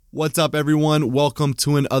What's up, everyone? Welcome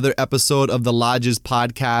to another episode of the Lodges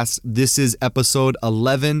Podcast. This is episode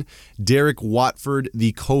 11. Derek Watford,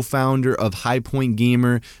 the co-founder of High Point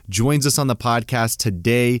Gamer, joins us on the podcast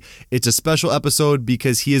today. It's a special episode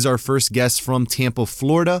because he is our first guest from Tampa,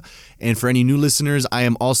 Florida. And for any new listeners, I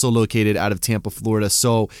am also located out of Tampa, Florida.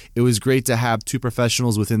 So it was great to have two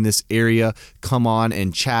professionals within this area come on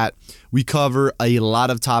and chat. We cover a lot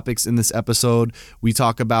of topics in this episode. We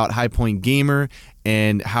talk about High Point Gamer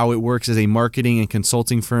and how it works as a marketing and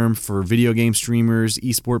consulting firm for video game streamers,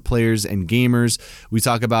 esport players, and gamers. We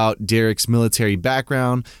talk about Derek's military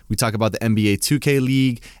background. We talk about the NBA 2K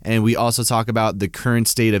League, and we also talk about the current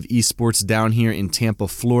state of esports down here in Tampa,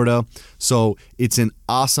 Florida. So it's an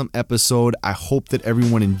awesome episode. I hope that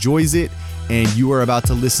everyone enjoys it, and you are about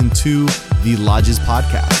to listen to the Lodges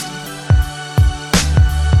Podcast.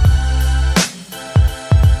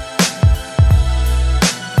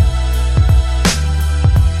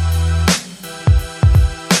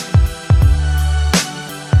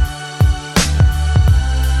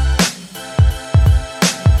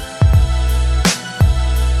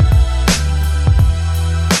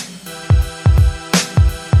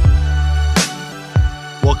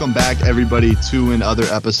 Welcome back, everybody, to another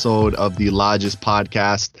episode of the Lodges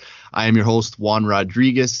Podcast. I am your host, Juan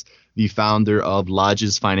Rodriguez, the founder of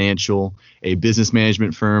Lodges Financial, a business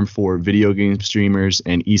management firm for video game streamers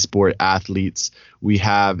and esport athletes. We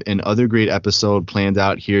have another great episode planned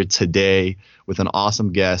out here today with an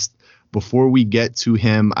awesome guest. Before we get to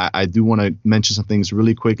him, I do want to mention some things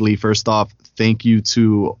really quickly. First off, thank you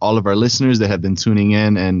to all of our listeners that have been tuning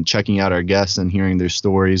in and checking out our guests and hearing their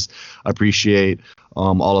stories. I appreciate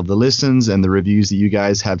all of the listens and the reviews that you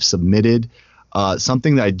guys have submitted.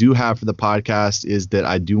 Something that I do have for the podcast is that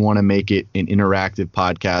I do want to make it an interactive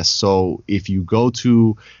podcast. So if you go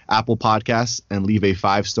to Apple Podcasts and leave a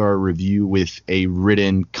 5-star review with a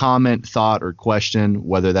written comment, thought, or question,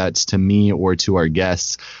 whether that's to me or to our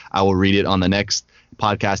guests, I will read it on the next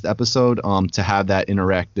podcast episode to have that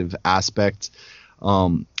interactive aspect.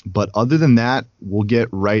 But other than that, we'll get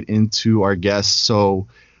right into our guests. So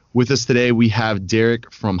with us today, we have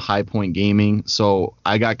Derek from High Point Gaming. So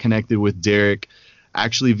I got connected with Derek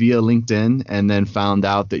actually via LinkedIn and then found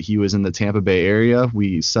out that he was in the Tampa Bay area.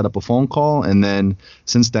 We set up a phone call, and then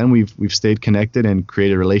since then we've stayed connected and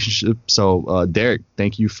created a relationship. So Derek,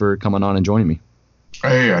 thank you for coming on and joining me.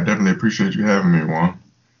 Hey, I definitely appreciate you having me, Juan.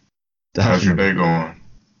 How's your day going?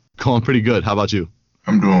 Going pretty good. How about you?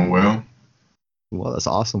 I'm doing well. Well, that's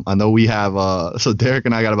awesome. I know we have, so Derek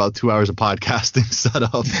and I got about 2 hours of podcasting set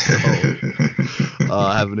up, so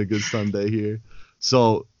having a good Sunday here.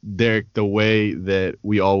 So Derek, the way that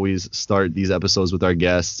we always start these episodes with our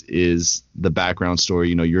guests is the background story,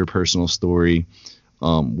 your personal story,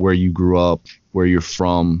 where you grew up, where you're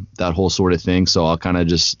from, that whole sort of thing. So I'll kind of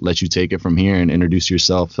just let you take it from here and introduce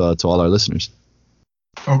yourself to all our listeners.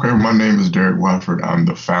 Okay, my name is Derek Watford. I'm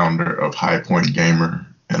the founder of High Point Gamer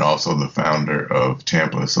and also the founder of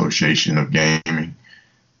Tampa Association of Gaming.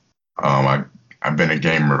 I've been a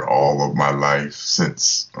gamer all of my life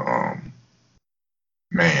since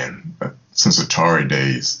Atari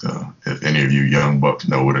days. If any of you young bucks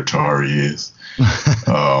know what Atari is.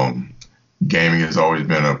 Gaming has always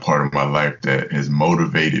been a part of my life that has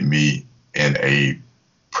motivated me in a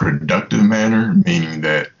productive manner, meaning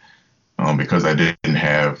that because I didn't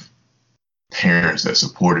have parents that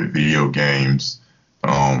supported video games,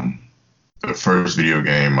 the first video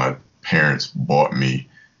game my parents bought me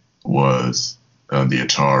was the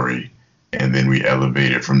Atari, and then we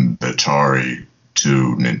elevated from the Atari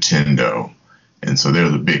to Nintendo. And so there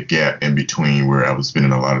was a big gap in between where I was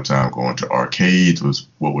spending a lot of time going to arcades,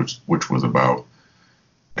 which was about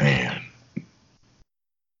 10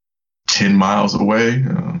 miles away.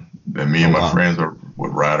 That me and my friends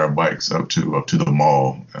would ride our bikes up to the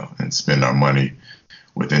mall and spend our money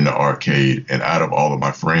within the arcade. And out of all of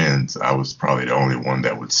my friends, I was probably the only one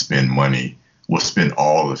that would spend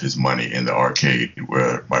all of his money in the arcade,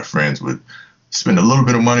 where my friends would spend a little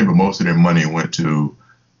bit of money, but most of their money went to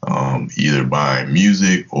either buying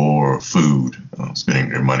music or food, spending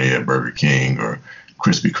their money at Burger King or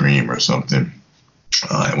Krispy Kreme or something.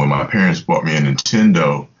 And when my parents bought me a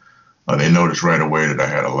Nintendo, they noticed right away that I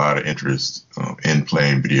had a lot of interest in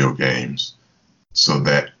playing video games. So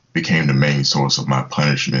that became the main source of my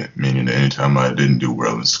punishment, meaning that anytime I didn't do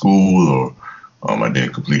well in school or I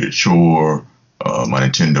didn't complete a chore, my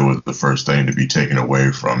Nintendo was the first thing to be taken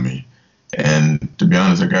away from me. And to be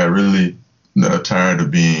honest, I got really tired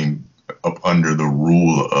of being up under the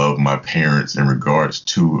rule of my parents in regards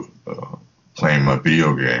to playing my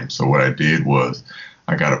video games. So what I did was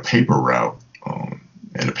I got a paper route,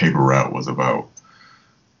 and the paper route was about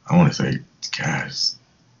I want to say, gosh,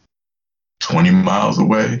 20 miles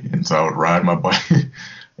away. And so I would ride my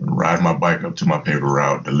bike up to my paper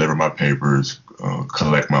route, deliver my papers,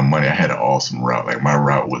 collect my money. I had an awesome route. Like my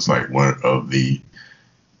route was like one of the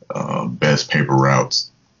best paper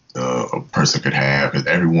routes a person could have, because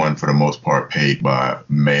everyone for the most part paid by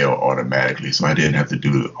mail automatically. So I didn't have to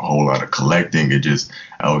do a whole lot of collecting.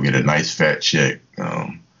 I would get a nice fat check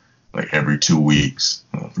like every 2 weeks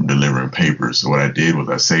from delivering papers. So what I did was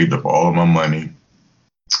I saved up all of my money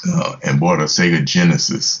and bought a Sega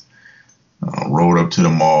Genesis, rode up to the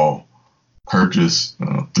mall, purchased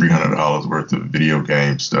 $300 worth of video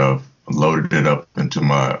game stuff, loaded it up into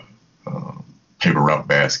my paper route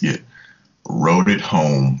basket, rode it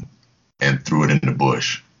home, and threw it in the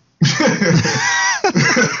bush.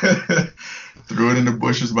 Threw it in the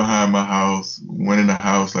bushes behind my house, went in the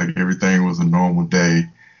house like everything was a normal day,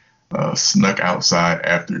 snuck outside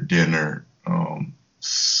after dinner,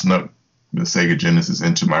 snuck the Sega Genesis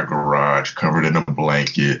into my garage, covered in a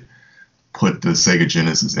blanket, put the Sega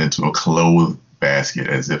Genesis into a clothes basket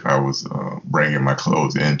as if I was bringing my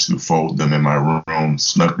clothes in to fold them in my room,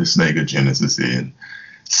 snuck the Sega Genesis in,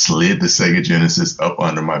 slid the Sega Genesis up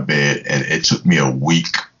under my bed, and it took me a week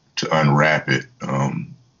to unwrap it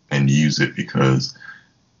and use it, because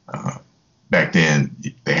back then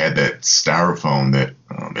they had that styrofoam that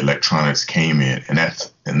electronics came in, and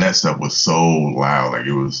that stuff was so loud. Like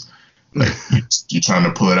it was like you're trying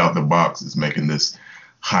to pull it out the box, it's making this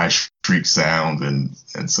high shriek sound,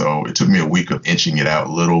 and so it took me a week of inching it out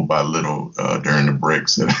little by little during the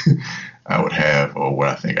breaks that I would have, or when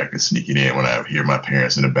I think I could sneak it in when I would hear my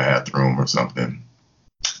parents in the bathroom or something.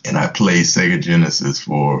 And I played Sega Genesis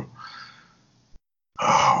for,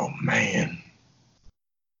 oh man,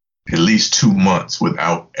 at least 2 months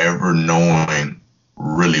without ever knowing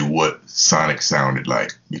really what Sonic sounded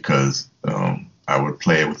like, because I would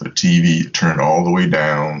play it with a TV turned all the way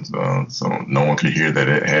down so no one could hear that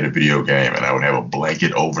it had a video game, and I would have a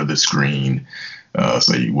blanket over the screen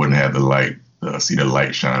so you wouldn't have the light, see the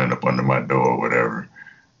light shining up under my door or whatever.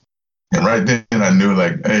 And right then I knew,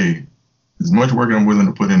 like, hey, as much work I'm willing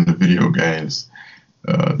to put into video games,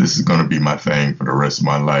 this is going to be my thing for the rest of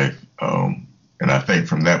my life. And I think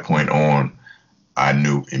from that point on, I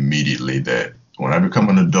knew immediately that when I become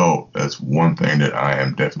an adult, that's one thing that I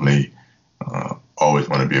am definitely always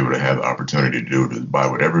want to be able to have the opportunity to do, is buy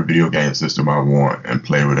whatever video game system I want and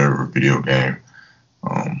play whatever video game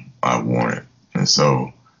I wanted. And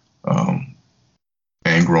so,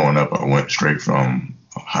 and growing up, I went straight from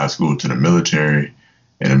high school to the military.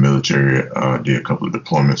 In the military, did a couple of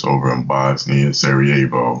deployments over in Bosnia,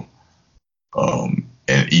 Sarajevo.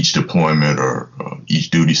 And each deployment or each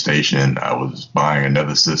duty station, I was buying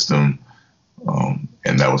another system.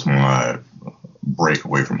 And that was my break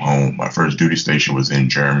away from home. My first duty station was in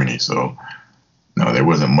Germany. So no, there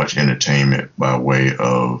wasn't much entertainment by way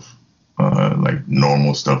of like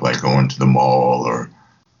normal stuff like going to the mall or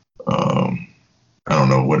I don't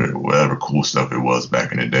know, whatever cool stuff it was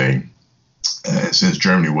back in the day. And since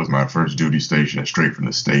Germany was my first duty station straight from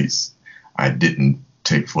the States, I didn't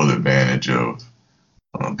take full advantage of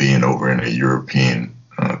being over in a European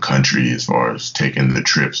country as far as taking the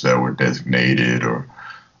trips that were designated or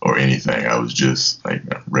anything. I was just like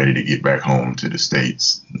ready to get back home to the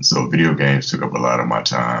States. And so video games took up a lot of my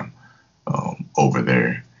time over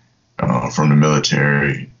there. From the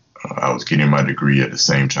military, I was getting my degree at the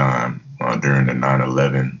same time during the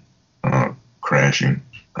 9/11 crashing.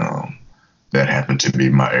 That happened to be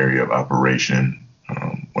my area of operation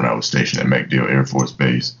when I was stationed at MacDill Air Force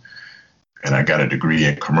Base. And I got a degree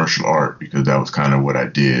in commercial art because that was kind of what I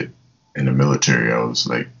did in the military. I was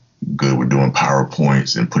like good with doing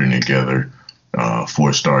PowerPoints and putting together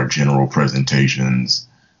 4-star general presentations.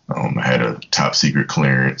 I had a top secret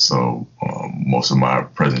clearance, so most of my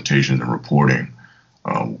presentations and reporting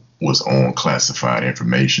was on classified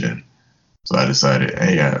information. So I decided,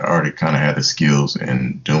 hey, I already kind of had the skills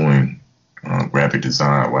in doing graphic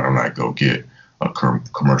design. Why don't I go get a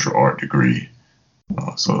commercial art degree?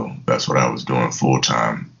 So that's what I was doing full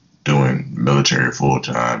time, doing military full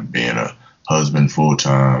time, being a husband full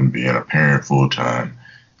time, being a parent full time,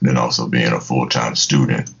 and then also being a full time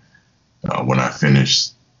student. When I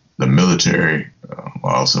finished the military,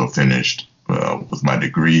 I also finished with my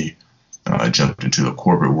degree. I jumped into the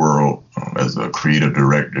corporate world as a creative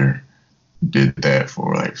director. Did that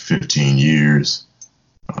for like 15 years.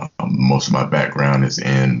 Most of my background is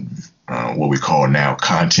in what we call now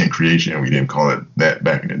content creation. We didn't call it that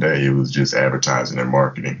back in the day. It was just advertising and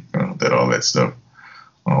marketing that all that stuff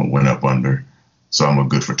went up under. So I'm a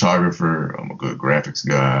good photographer. I'm a good graphics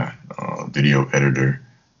guy, video editor.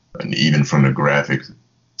 And even from the graphics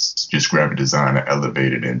just graphic design and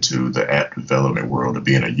elevated into the app development world of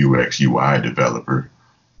being a UX UI developer,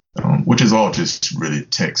 which is all just really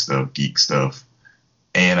tech stuff, geek stuff.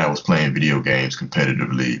 And I was playing video games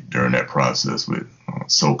competitively during that process with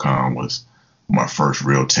SOCOM was my first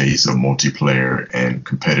real taste of multiplayer and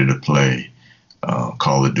competitive play,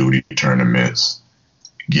 Call of Duty tournaments,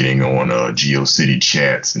 getting on GeoCity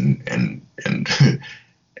chats, and and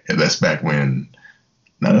that's back when,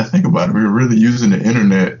 now that I think about it, we were really using the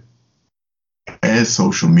internet as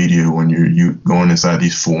social media when you're going inside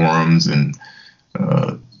these forums and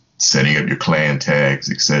setting up your clan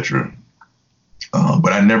tags, etc.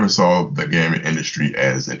 But I never saw the gaming industry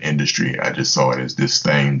as an industry. I just saw it as this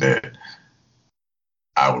thing that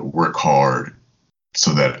I would work hard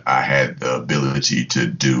so that I had the ability to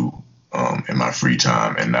do in my free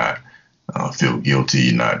time and not feel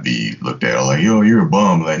guilty, not be looked at like, yo, you're a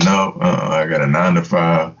bum. Like, no, I got a 9 to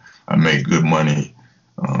 5. I make good money.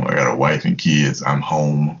 I got a wife and kids. I'm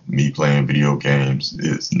home. Me playing video games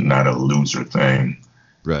is not a loser thing.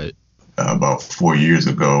 Right. About 4 years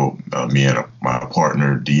ago, me and my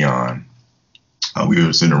partner, Dion, we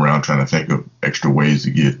were sitting around trying to think of extra ways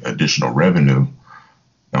to get additional revenue.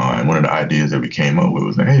 And one of the ideas that we came up with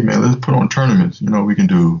was like, hey, man, let's put on tournaments. You know, you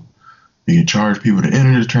can charge people to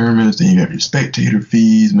enter the tournaments. Then you have your spectator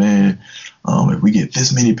fees, man. If we get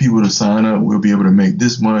this many people to sign up, we'll be able to make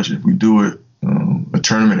this much. If we do it, a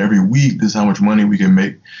tournament every week, this is how much money we can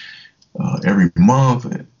make every month.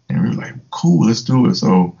 And we were like, cool, let's do it.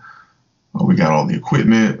 So we got all the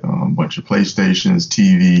equipment, a bunch of PlayStations,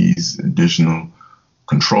 TVs, additional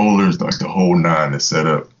controllers, like the whole nine to set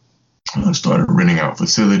up. Started renting out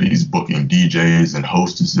facilities, booking DJs and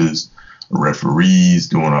hostesses, referees,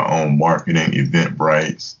 doing our own marketing,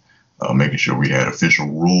 Eventbrites, making sure we had official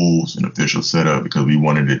rules and official setup, because we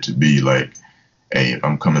wanted it to be like, hey, if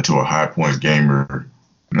I'm coming to a High Point Gamer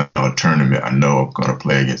tournament, I know I'm going to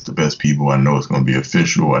play against the best people. I know it's going to be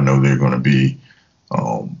official. I know they're going to be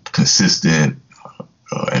consistent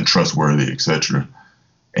and trustworthy, etc.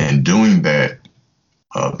 And doing that,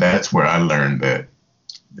 that's where I learned that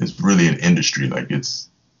it's really an industry. Like it's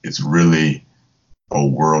really a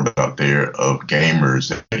world out there of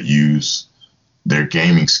gamers that use their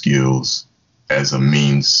gaming skills as a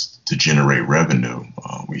means to generate revenue.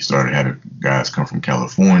 We started having guys come from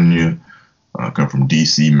California, come from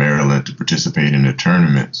DC, Maryland to participate in the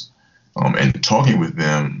tournaments. And talking with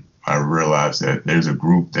them, I realized that there's a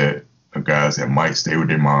group of guys that might stay with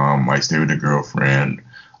their mom, might stay with their girlfriend,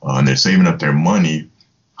 and they're saving up their money,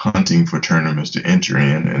 hunting for tournaments to enter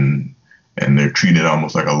in, and they're treated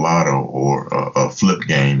almost like a lotto or a flip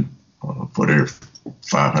game for their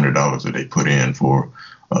 $500 that they put in for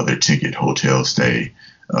their ticket, hotel stay,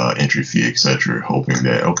 entry fee, etc., hoping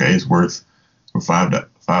that, okay, it's worth for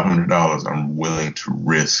 $500, I'm willing to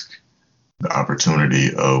risk the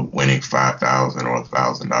opportunity of winning $5,000 or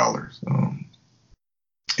 $1,000.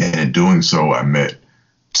 And in doing so, I met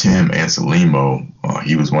Tim Anselimo.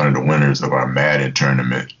 He was one of the winners of our Madden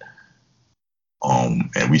tournament.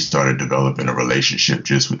 And we started developing a relationship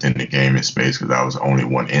just within the gaming space, because I was the only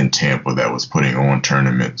one in Tampa that was putting on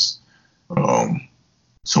tournaments.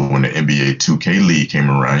 So when the NBA 2K League came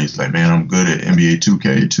around, he's like, man, I'm good at NBA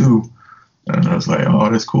 2K too. And I was like, oh,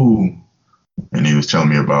 that's cool. And he was telling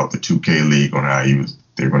me about the 2K League, on how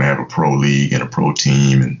they're going to have a pro league and a pro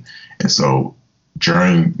team. And so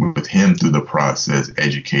journeying with him through the process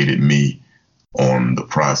educated me on the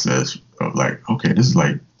process of like, okay, this is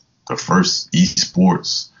like the first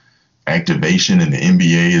esports activation, and the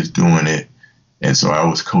NBA is doing it. And so I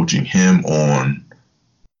was coaching him on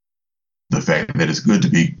the fact that it's good to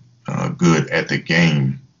be good at the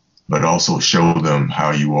game, but also show them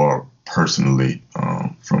how you are personally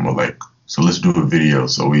so let's do a video.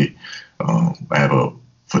 So I have a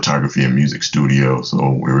photography and music studio. So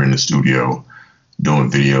we were in the studio doing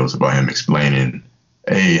videos about him explaining,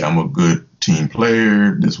 hey, I'm a good team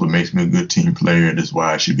player. This is what makes me a good team player. This is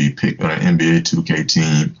why I should be picked on an NBA 2K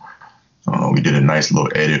team. We did a nice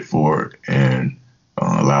little edit for it and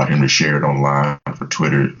allowed him to share it online for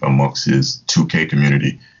Twitter amongst his 2K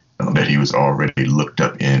community that he was already looked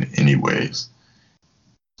up in anyways.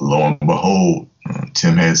 Lo and behold,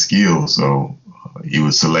 Tim had skills, so he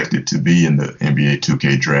was selected to be in the NBA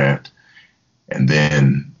 2K draft. And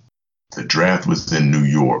then the draft was in New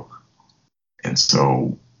York. And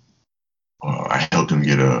so I helped him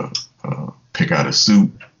pick out a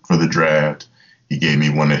suit for the draft. He gave me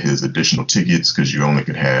one of his additional tickets, because you only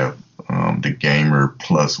could have the gamer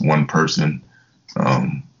plus one person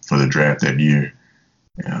for the draft that year.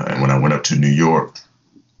 And when I went up to New York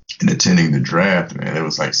and attending the draft, man, there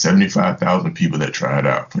was like 75,000 people that tried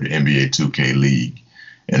out for the NBA 2K League.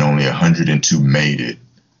 and only 102 made it.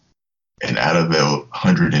 And out of the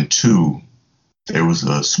 102, there was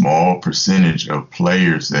a small percentage of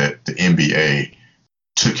players that the NBA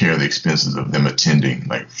took care of the expenses of them attending,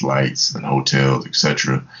 like flights and hotels,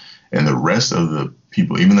 etc. And the rest of the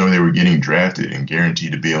people, even though they were getting drafted and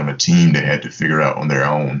guaranteed to be on a team, they had to figure out on their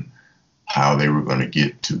own how they were going to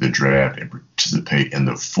get to the draft and participate in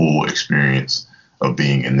the full experience of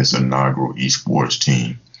being in this inaugural esports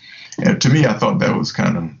team. And to me, I thought that was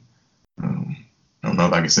kind of, I don't know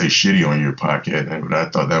if I can say shitty on your podcast, but I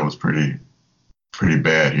thought that was pretty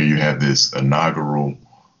bad. Here you have this inaugural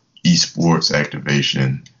esports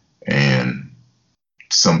activation, and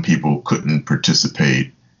some people couldn't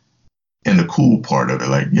participate in the cool part of it,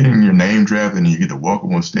 like getting your name drafted and you get to walk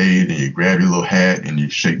up on stage and you grab your little hat and you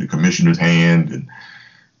shake the commissioner's hand and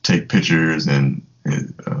take pictures and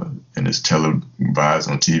it's televised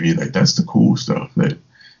on TV. Like, that's the cool stuff that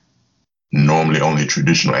normally only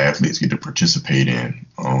traditional athletes get to participate in.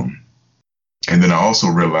 And then I also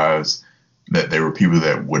realized that there were people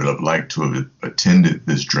that would have liked to have attended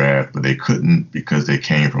this draft, but they couldn't because they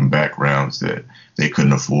came from backgrounds that they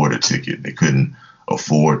couldn't afford a ticket. They couldn't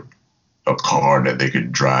afford a car that they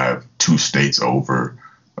could drive 2 states over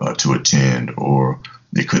to attend, or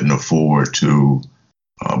they couldn't afford to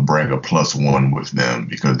bring a +1 with them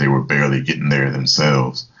because they were barely getting there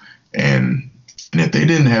themselves. And if they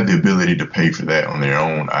didn't have the ability to pay for that on their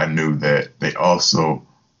own, I knew that they also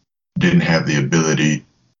didn't have the ability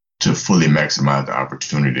to fully maximize the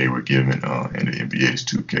opportunity they were given in the NBA's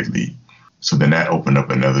 2K League. So then that opened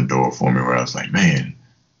up another door for me where I was like, man,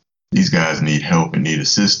 these guys need help and need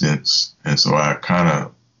assistance. And so I kind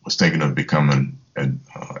of was thinking of becoming an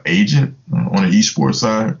agent on the esports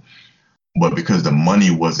side. But because the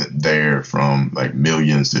money wasn't there from like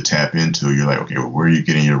millions to tap into, you're like, okay, well, where are you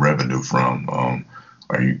getting your revenue from?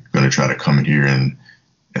 Are you going to try to come in here and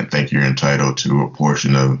think you're entitled to a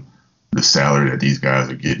portion of the salary that these guys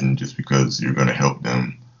are getting just because you're going to help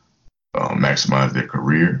them maximize their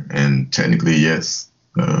career? And technically, yes,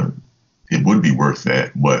 it would be worth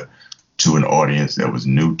that. But to an audience that was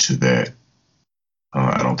new to that,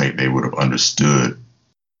 I don't think they would have understood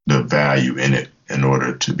the value in it in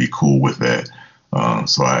order to be cool with that.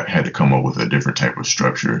 So I had to come up with a different type of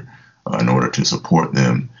structure in order to support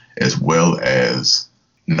them, as well as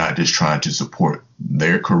not just trying to support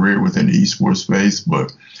their career within the esports space,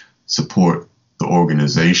 but support the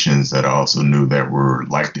organizations that I also knew that were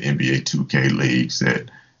like the NBA 2K leagues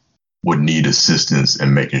that would need assistance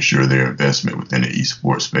in making sure their investment within the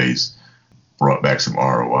esports space brought back some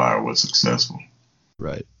ROI or was successful.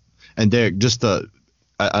 Right. And Derek, just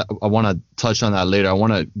I want to touch on that later. I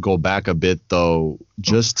want to go back a bit, though,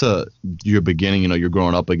 just to your beginning. You're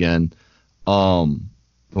growing up again.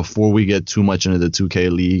 Before we get too much into the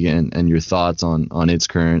 2K League and your thoughts on its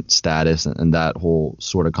current status and that whole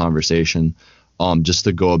sort of conversation, just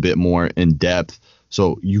to go a bit more in depth.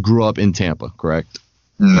 So you grew up in Tampa, correct?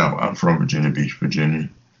 No, I'm from Virginia Beach, Virginia.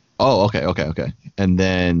 Oh, okay. And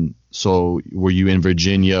then, so were you in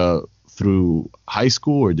Virginia through high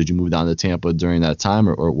school, or did you move down to Tampa during that time,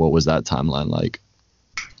 or what was that timeline like?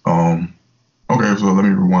 Okay, so let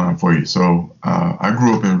me rewind for you. So I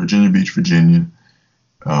grew up in Virginia Beach, Virginia,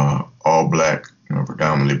 all black,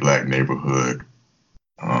 predominantly black neighborhood.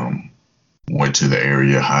 Went to the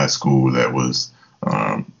area high school that was,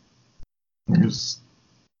 I guess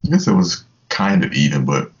it was kind of even,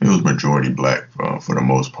 but it was majority black for the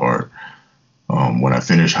most part. When I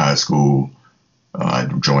finished high school, I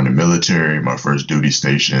joined the military. My first duty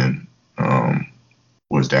station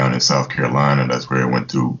was down in South Carolina. That's where I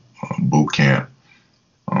went through boot camp.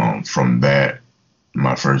 From that,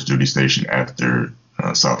 my first duty station after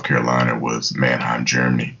South Carolina was Mannheim,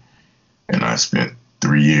 Germany. And I spent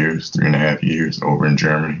 3.5 years over in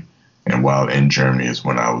Germany. And while in Germany is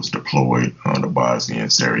when I was deployed to Bosnia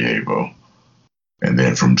and Sarajevo. And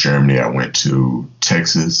then from Germany, I went to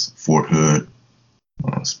Texas, Fort Hood,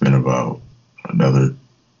 spent about another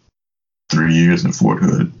 3 years in Fort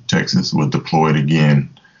Hood, Texas, was deployed again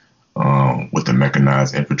with the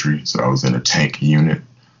mechanized infantry. So I was in a tank and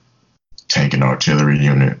artillery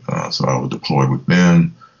unit. So I was deployed with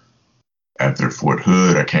them. After Fort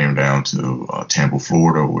Hood, I came down to Tampa,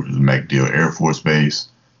 Florida, which is MacDill Air Force Base.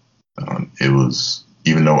 It was,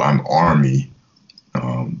 even though I'm Army,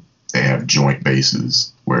 they have joint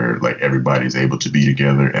bases where like everybody's able to be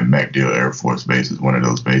together, and MacDill Air Force Base is one of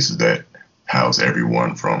those bases that house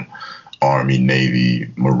everyone from Army, Navy,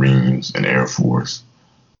 Marines, and Air Force.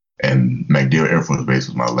 And MacDill Air Force Base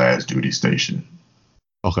was my last duty station.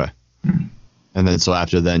 Okay. Mm-hmm. And then so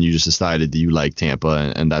after then you just decided that you like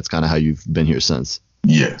Tampa, and that's kind of how you've been here since?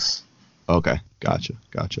 Yes. Okay. Gotcha.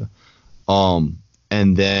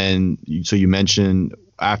 And then so you mentioned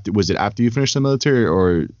was it after you finished the military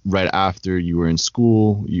or right after you were in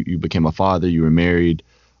school, you became a father, you were married?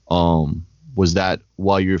 Was that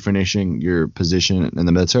while you were finishing your position in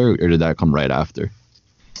the military, or did that come right after?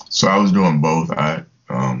 So I was doing both.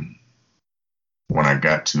 When I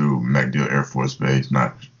got to MacDill Air Force Base,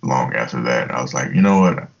 not long after that, I was like, you know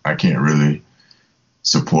what? I can't really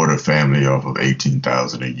support a family off of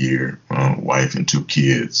 $18,000 a year, wife and 2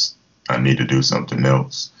 kids. I need to do something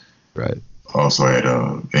else. Right. Also, I had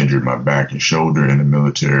injured my back and shoulder in the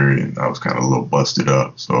military, and I was kind of a little busted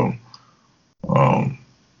up. So I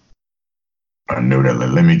knew that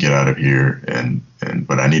let me get out of here,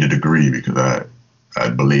 but I needed a degree because I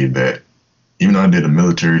believed that even though I did a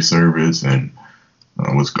military service and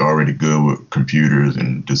was already good with computers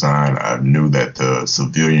and design, I knew that the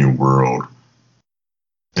civilian world,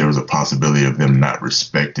 there was a possibility of them not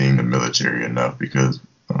respecting the military enough because,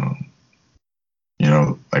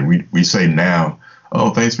 like we say now,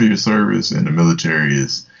 oh, thanks for your service, and the military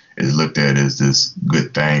is looked at as this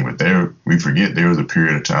good thing, but we forget there was a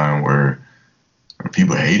period of time where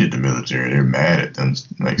people hated the military. They're mad at them,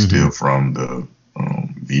 like still from the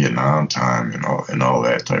Vietnam time and all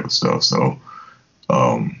that type of stuff. So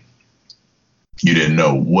you didn't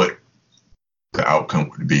know what the outcome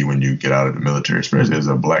would be when you get out of the military, especially as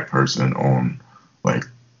a black person on, like,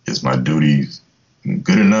 is my duties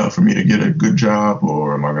good enough for me to get a good job,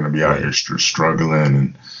 or am I going to be out here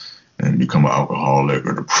struggling and become an alcoholic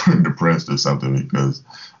or depressed or something because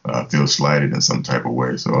I feel slighted in some type of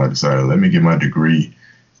way? So I decided, let me get my degree.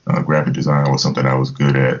 Graphic design was something I was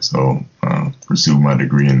good at, so pursued my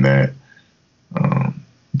degree in that.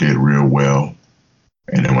 Did real well,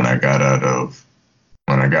 and then when I got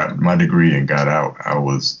my degree and got out,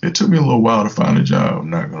 it took me a little while to find a job. I'm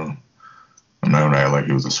not gonna act like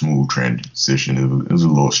it was a smooth transition. It was a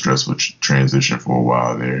little stressful transition for a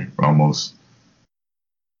while there, almost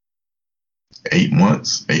 8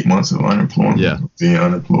 months of unemployment, being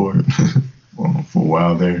unemployed for a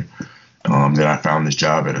while there. Then I found this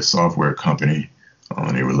job at a software company.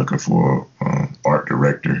 They were looking for an art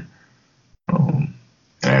director.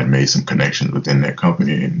 And I had made some connections within that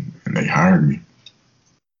company, and they hired me.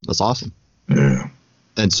 That's awesome. Yeah.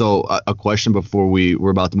 And so a question before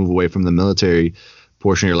we're about to move away from the military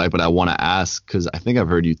portion of your life, but I want to ask, because I think I've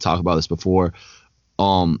heard you talk about this before.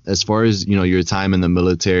 As far as, your time in the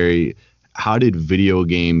military, how did video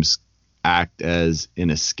games act as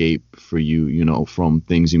an escape for you, from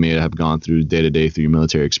things you may have gone through day to day through your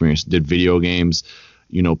military experience? Did video games,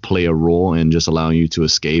 play a role in just allowing you to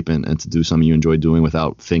escape and to do something you enjoy doing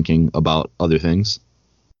without thinking about other things?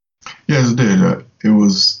 Yes, it did.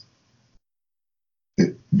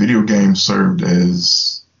 Video games served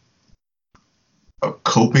as a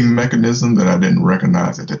coping mechanism that I didn't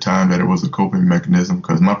recognize at the time that it was a coping mechanism,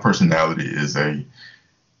 because my personality is a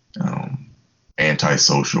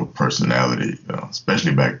antisocial personality.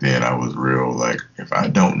 Especially back then, I was real, like, if I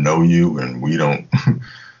don't know you and we don't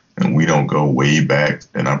and we don't go way back,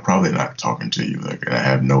 then I'm probably not talking to you. Like, I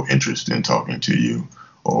have no interest in talking to you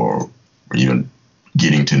or even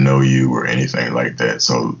getting to know you or anything like that.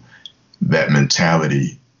 So that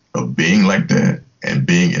mentality of being like that and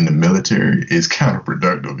being in the military is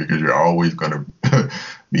counterproductive, because you're always going to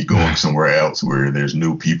be going somewhere else where there's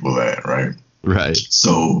new people at, right? Right.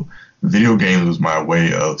 So video games was my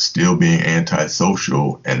way of still being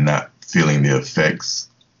antisocial and not feeling the effects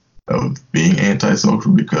of being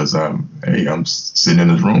antisocial, because I'm sitting in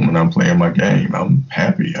this room and I'm playing my game. I'm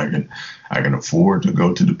happy. I can afford to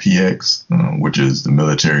go to the PX, which is the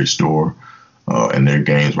military store, and their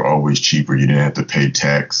games were always cheaper. You didn't have to pay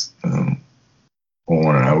tax on,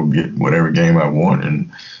 and I would get whatever game I want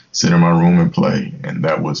and sit in my room and play. And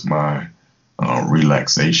that was my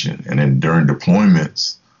relaxation. And then during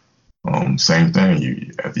deployments, same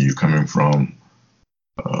thing. After you coming from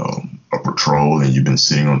a patrol and you've been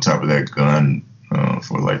sitting on top of that gun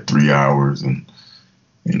for like 3 hours, and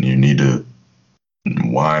you need to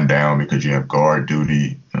wind down because you have guard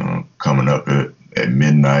duty coming up at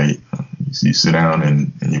midnight. You sit down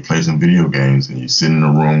and you play some video games, and you sit in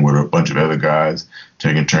a room with a bunch of other guys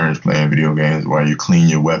taking turns playing video games while you clean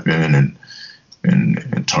your weapon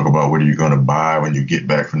and talk about what you're going to buy when you get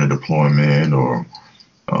back from the deployment, or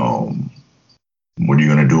what are you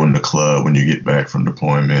going to do in the club when you get back from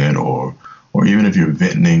deployment, or even if you're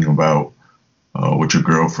venting about what your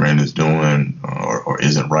girlfriend is doing or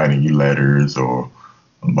isn't writing you letters, or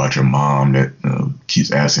about your mom that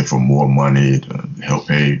keeps asking for more money to help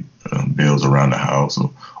pay bills around the house, or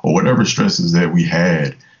whatever stresses that we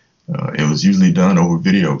had. it was usually done over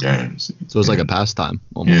video games. So it was like a pastime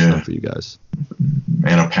almost done for you guys.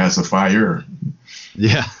 And a pacifier.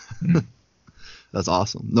 Yeah. That's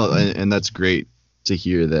awesome. No, and that's great to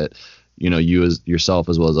hear that, you as yourself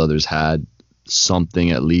as well as others had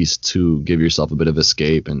something at least to give yourself a bit of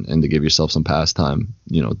escape and to give yourself some pastime,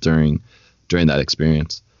 during that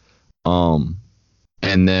experience.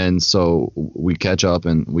 And then so we catch up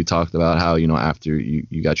and we talked about how, after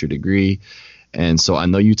you got your degree. And so I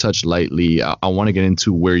know you touched lightly. I want to get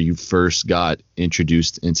into where you first got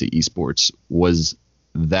introduced into esports. Was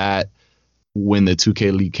that when the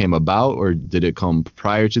 2K League came about, or did it come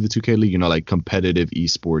prior to the 2K League? Like competitive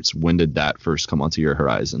esports, when did that first come onto your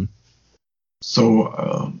horizon?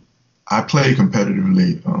 So I played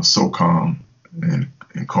competitively SOCOM and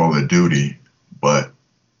Call of Duty, but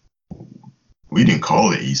we didn't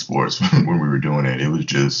call it esports when we were doing it. It was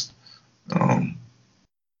just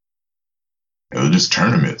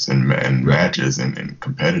tournaments and matches and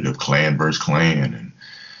competitive clan versus clan.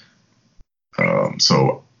 And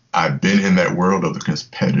so I've been in that world of the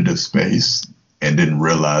competitive space and didn't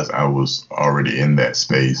realize I was already in that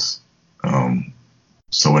space.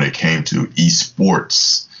 So when it came to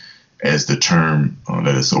esports as the term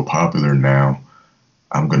that is so popular now,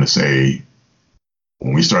 I'm going to say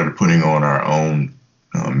when we started putting on our own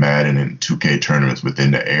Madden and 2K tournaments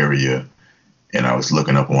within the area, and I was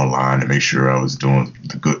looking up online to make sure I was doing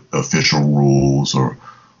the good official rules or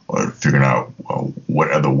figuring out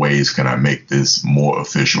what other ways can I make this more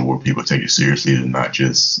official where people take it seriously and not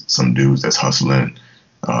just some dudes that's hustling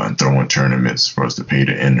and throwing tournaments for us to pay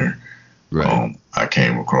to enter. Right. I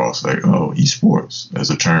came across esports as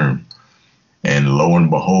a term, and lo and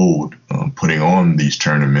behold, putting on these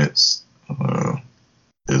tournaments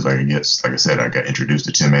is like I said, I got introduced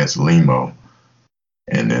to Tim Anselimo,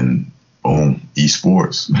 and then boom,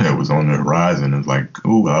 esports that was on the horizon. It's like,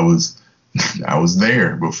 ooh, I was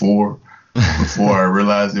there before I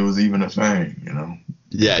realized it was even a thing,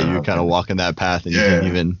 Yeah, you're kind of walking that path and you didn't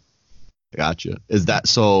even. Gotcha. Is that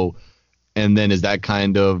so? And then is that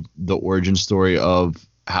kind of the origin story of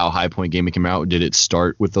how High Point Gaming came out? Did it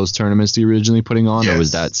start with those tournaments you originally putting on, or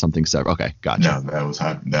was that something separate? Okay, gotcha. No, that was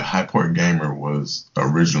the High Point Gamer was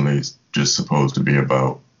originally just supposed to be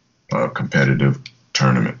about competitive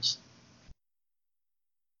tournaments.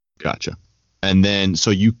 Gotcha. And then,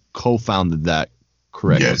 so you co-founded that,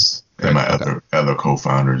 correct? Yes. And my other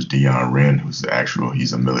co-founder is Dion Wren,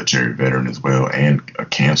 he's a military veteran as well and a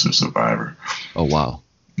cancer survivor. Oh, wow.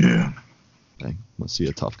 Yeah. Dang, must be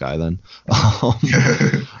a tough guy then.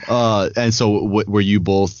 And so were you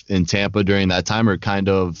both in Tampa during that time, or kind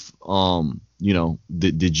of,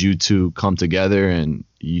 did you two come together and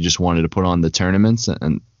you just wanted to put on the tournaments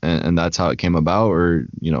and that's how it came about? Or,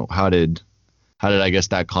 how did I guess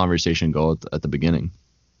that conversation go at the beginning?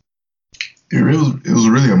 It was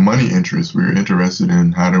really a money interest. We were interested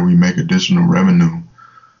in how do we make additional revenue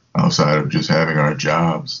outside of just having our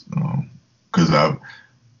jobs. Because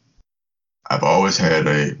I've always had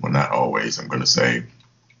not always, I'm going to say,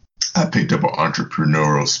 I picked up an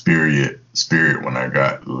entrepreneurial spirit when I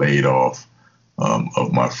got laid off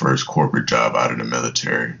of my first corporate job out of the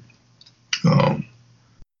military.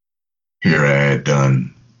 Here I had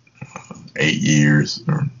done 8 years,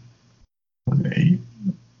 or was it 8?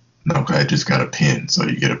 No, I just got a pin. So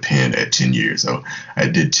you get a pin at 10 years. So I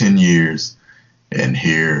did 10 years, and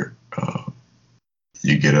here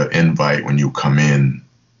you get an invite when you come in.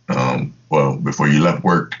 Before you left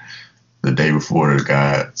work, the day before, the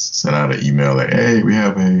guy sent out an email like, hey, we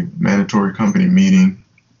have a mandatory company meeting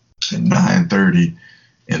at 9:30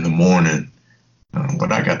 in the morning.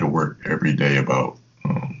 But I got to work every day about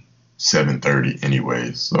 7:30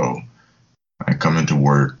 anyway. So I come into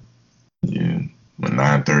work, when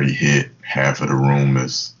 9:30 hit, half of the room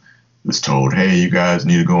is told, hey, you guys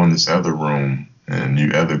need to go in this other room, and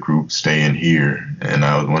you other group stay in here. And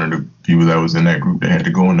I was one of the people that was in that group that had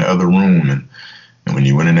to go in the other room. And when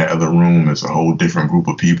you went in that other room, it's a whole different group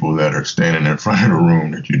of people that are standing in front of the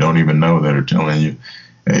room that you don't even know, that are telling you,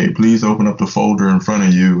 hey, please open up the folder in front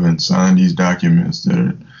of you and sign these documents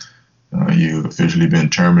that you've officially been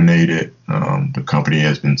terminated. The company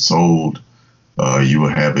has been sold. You will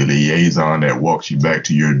have a liaison that walks you back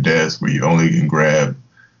to your desk where you only can grab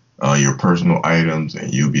your personal items,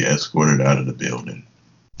 and you'll be escorted out of the building,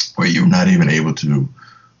 where you're not even able to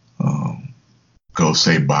go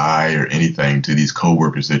say bye or anything to these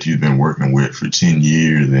coworkers that you've been working with for 10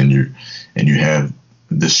 years, and you have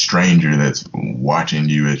this stranger that's watching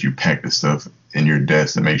you as you pack the stuff in your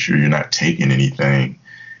desk to make sure you're not taking anything,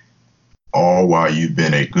 all while you've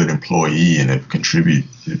been a good employee and have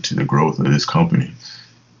contributed to the growth of this company.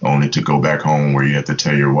 only to go back home where you have to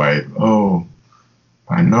tell your wife, oh,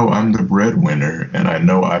 I know I'm the breadwinner and I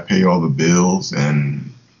know I pay all the bills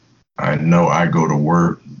and I know I go to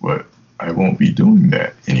work, but I won't be doing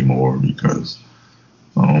that anymore because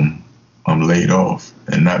I'm laid off.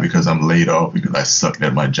 And not because I'm laid off because I sucked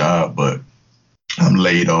at my job, but I'm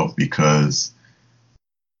laid off because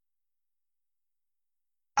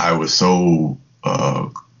I was so I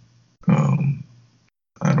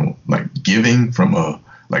don't like giving from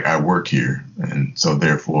like I work here, and so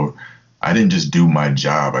therefore I didn't just do my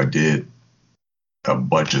job. I did a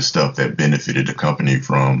bunch of stuff that benefited the company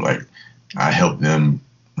from like I helped them,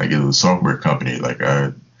 like it was a software company, like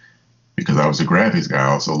because I was a graphics guy,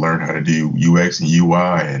 I also learned how to do UX and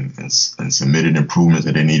UI and submitted improvements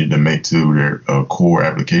that they needed to make to their core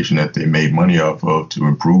application that they made money off of to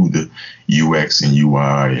improve the UX and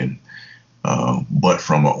UI. And but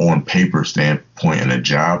from an on paper standpoint and a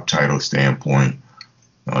job title standpoint,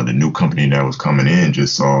 the new company that was coming in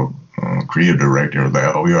just saw creative director and was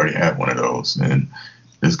like, oh, we already have one of those. And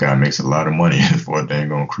this guy makes a lot of money for a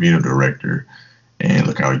dang on creative director. And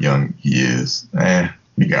look how young he is.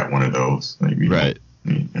 We got one of those. Like, right.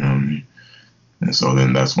 You know what I mean? And so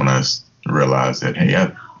then that's when I realized that, hey,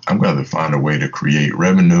 I'm going to find a way to create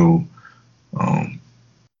revenue and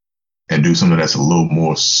do something that's a little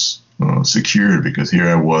more secure, because here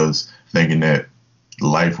I was thinking that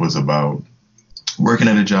life was about working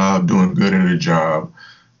at a job, doing good at a job,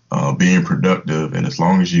 being productive. And as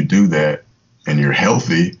long as you do that and you're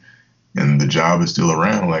healthy and the job is still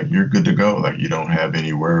around, like you're good to go. Like you don't have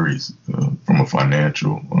any worries from a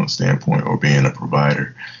financial standpoint or being a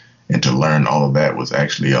provider. And to learn all of that was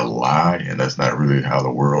actually a lie. And that's not really how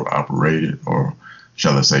the world operated, or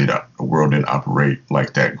shall I say that the world didn't operate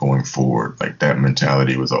like that going forward. Like that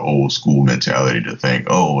mentality was an old school mentality to think,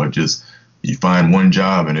 oh, you find one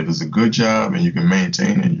job and if it's a good job and you can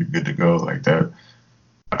maintain it, you're good to go like that.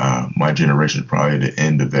 My generation is probably the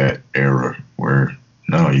end of that era where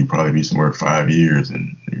no, you probably be somewhere 5 years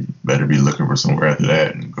and you better be looking for somewhere after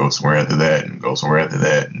that and go somewhere after that and go somewhere after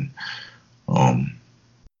that. And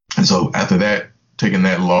so after that, taking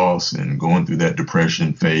that loss and going through that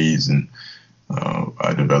depression phase, and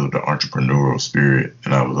I developed an entrepreneurial spirit,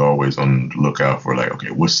 and I was always on the lookout for like,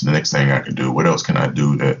 okay, what's the next thing I can do? What else can I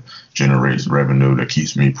do that generates revenue, that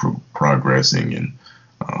keeps me progressing? And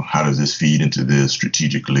how does this feed into this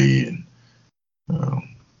strategically?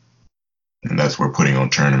 And that's where putting on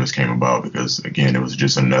tournaments came about, because again, it was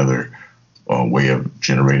just another way of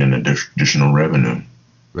generating additional revenue.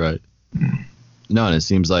 Right. No, and it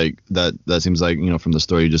seems like that seems like, from the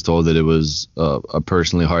story you just told, that it was a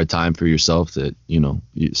personally hard time for yourself, that,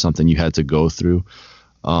 something you had to go through.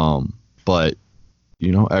 But,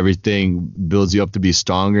 everything builds you up to be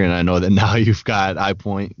stronger. And I know that now you've got High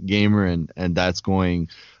Point Gamer and that's going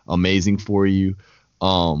amazing for you.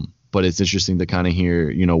 But it's interesting to kind of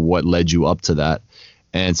hear, what led you up to that.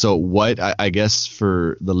 And so what, I guess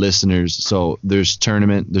for the listeners, so there's a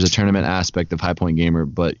tournament aspect of High Point Gamer,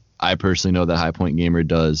 but I personally know that High Point Gamer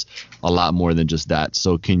does a lot more than just that.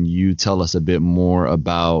 So can you tell us a bit more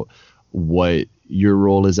about what your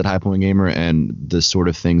role is at High Point Gamer and the sort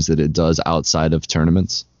of things that it does outside of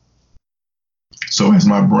tournaments? So as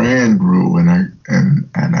my brand grew and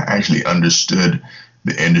I actually understood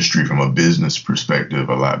the industry from a business perspective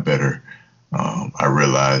a lot better, I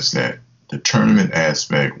realized that the tournament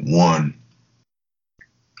aspect, one,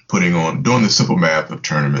 doing the simple math of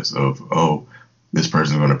tournaments of, oh, this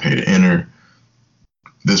person is going to pay to enter,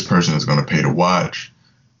 this person is going to pay to watch,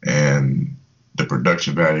 and the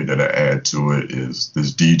production value that I add to it is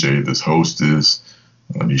this DJ, this hostess,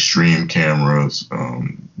 these stream cameras,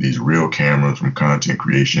 these real cameras from content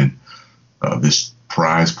creation, this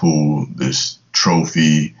prize pool, this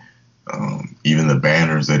trophy, even the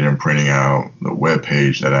banners that I'm printing out, the web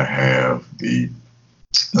page that I have, the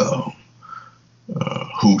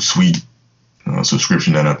Hootsuite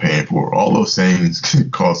subscription that I'm paying for. All those things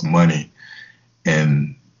cost money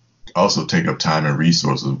and also take up time and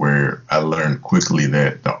resources, where I learned quickly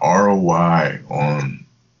that the ROI on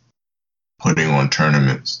putting on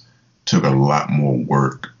tournaments took a lot more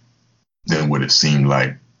work than what it seemed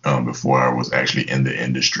like before I was actually in the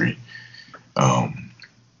industry.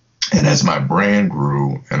 And as my brand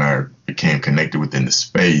grew and I became connected within the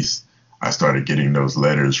space, I started getting those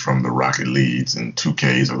letters from the Rocket Leagues and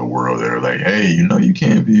 2Ks of the world that are like, hey, you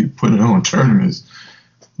can't be putting on tournaments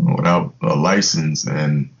without a license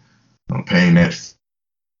and paying that.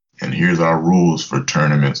 And here's our rules for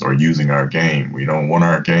tournaments or using our game. We don't want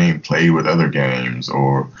our game played with other games,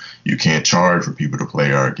 or you can't charge for people to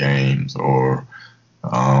play our games, or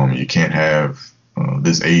you can't have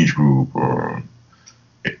this age group, or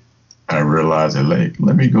I realized that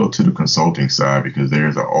let me go to the consulting side, because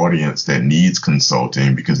there's an audience that needs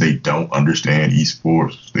consulting because they don't understand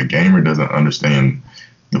esports. The gamer doesn't understand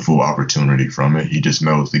the full opportunity from it. He just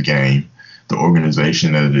knows the game. The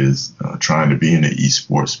organization that is trying to be in the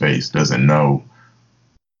esports space doesn't know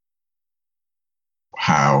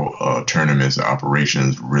how tournaments and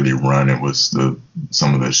operations really run, and what's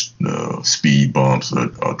some of the speed bumps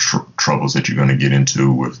or troubles that you're going to get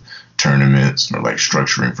into with tournaments, or like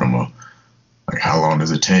structuring from like how long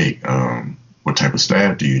does it take? What type of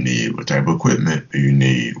staff do you need? What type of equipment do you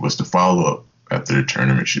need? What's the follow-up after the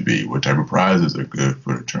tournament should be? What type of prizes are good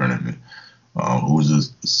for the tournament? Who's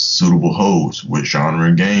a suitable host? What genre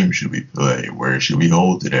of game should we play? Where should we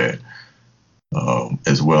hold it at?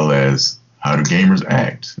 As well as how do gamers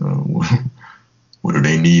act? What do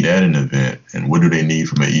they need at an event? And what do they need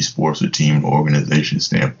from an esports or team organization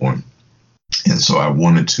standpoint? And so I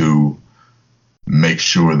wanted to make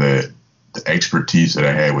sure that the expertise that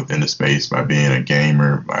I had within the space, by being a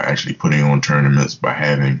gamer, by actually putting on tournaments, by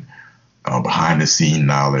having behind the scene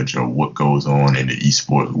knowledge of what goes on in the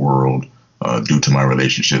esports world, due to my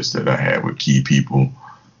relationships that I had with key people,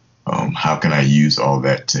 how can I use all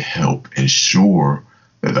that to help ensure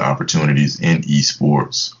that the opportunities in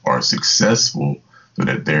esports are successful, so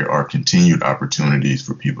that there are continued opportunities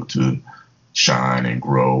for people to shine and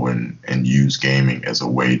grow and use gaming as a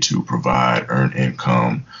way to provide, earn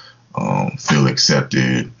income, feel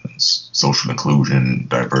accepted, social inclusion,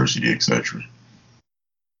 diversity, etc.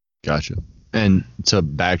 Gotcha. And to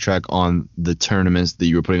backtrack on the tournaments that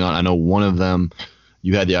you were putting on, I know one of them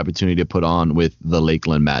you had the opportunity to put on with the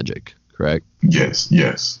Lakeland Magic, correct? Yes.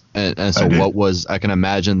 And so what was, I can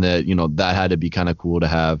imagine that, that had to be kind of cool to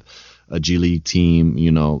have a G League team,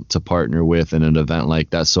 to partner with in an event like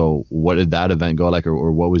that. So what did that event go like,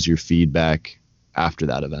 or what was your feedback after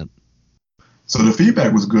that event? So the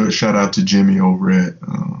feedback was good. Shout out to Jimmy over at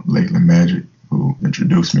Lakeland Magic, who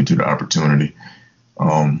introduced me to the opportunity.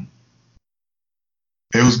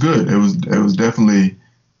 It was good. It was definitely,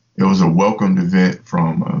 it was a welcomed event,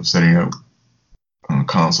 from setting up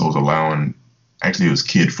consoles, actually it was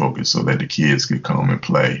kid focused so that the kids could come and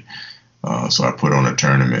play. So I put on a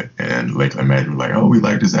tournament, and Lakeland Magic was like, oh, we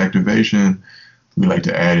like this activation. We like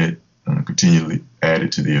to add it, continually add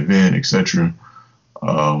it to the event, etc.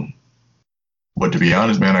 But to be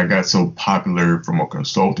honest, man, I got so popular from a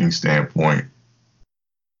consulting standpoint.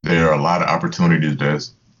 There are a lot of opportunities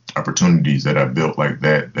that I built like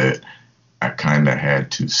that I kind of had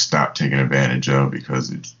to stop taking advantage of,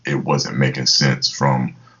 because it wasn't making sense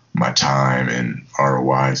from my time and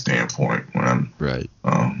ROI standpoint. When I'm right.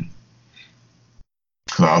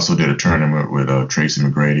 Because I also did a tournament with Tracy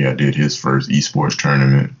McGrady. I did his first esports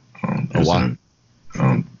tournament. There's an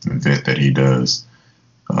event that he does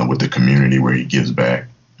with the community where he gives back.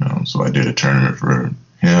 So I did a tournament for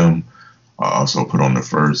him. I also put on the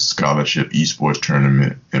first scholarship esports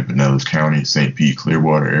tournament in Pinellas County, St. Pete,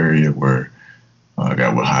 Clearwater area, where I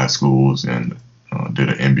got with high schools and did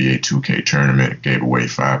an NBA 2K tournament, gave away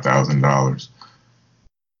 $5,000.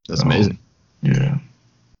 That's amazing. Yeah.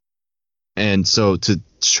 And so to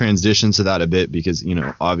transition to that a bit, because,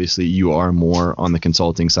 obviously you are more on the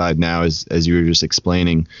consulting side now, as you were just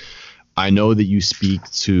explaining. I know that you speak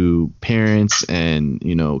to parents and,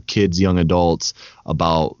 kids, young adults,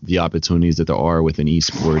 about the opportunities that there are within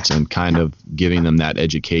esports and kind of giving them that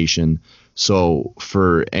education. So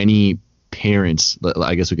for any parents,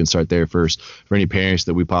 I guess we can start there first. For any parents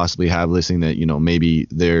that we possibly have listening that, maybe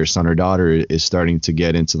their son or daughter is starting to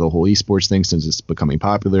get into the whole esports thing since it's becoming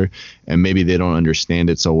popular, and maybe they don't understand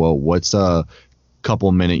it so well, what's a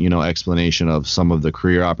couple minute, explanation of some of the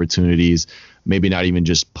career opportunities, maybe not even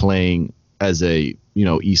just playing as a,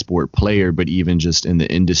 esport player, but even just in the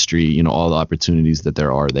industry, all the opportunities that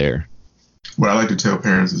there are there? What I like to tell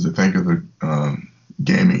parents is to think of the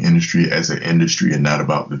gaming industry as an industry, and not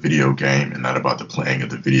about the video game, and not about the playing of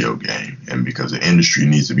the video game. And because the industry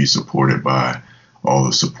needs to be supported by all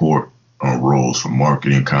the support roles from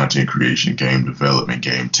marketing, content creation, game development,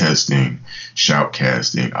 game testing,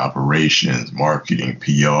 shoutcasting, operations, marketing,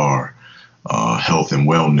 PR, health and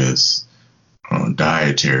wellness,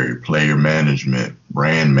 dietary, player management,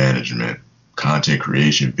 brand management, content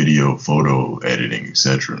creation, video, photo editing,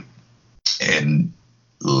 etc. And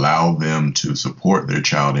allow them to support their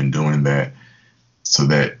child in doing that, so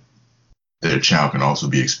that their child can also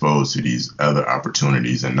be exposed to these other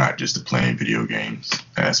opportunities and not just the playing video games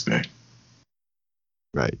aspect.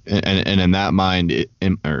 Right. And in that mind,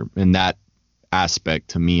 in that aspect,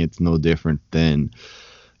 to me, it's no different than,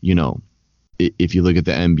 if you look at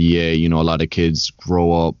the NBA, a lot of kids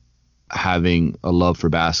grow up having a love for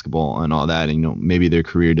basketball and all that, and maybe their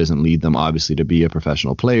career doesn't lead them obviously to be a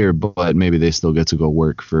professional player, but maybe they still get to go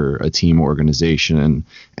work for a team or organization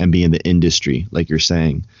and be in the industry like you're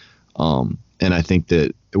saying. And I think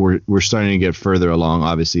that we're starting to get further along,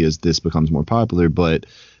 obviously, as this becomes more popular, but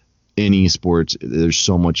in esports there's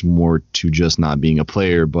so much more to just not being a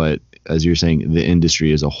player, but as you're saying, the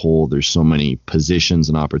industry as a whole, there's so many positions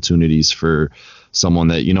and opportunities for someone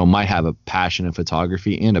that, might have a passion in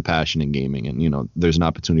photography and a passion in gaming. And, there's an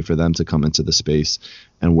opportunity for them to come into the space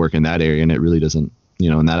and work in that area. And it really doesn't,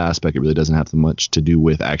 in that aspect, it really doesn't have much to do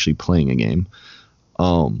with actually playing a game.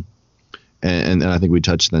 And I think we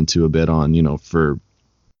touched then too a bit on, for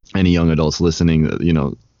any young adults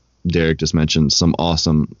listening, Derek just mentioned some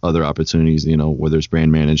awesome other opportunities, whether it's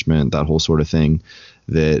brand management, that whole sort of thing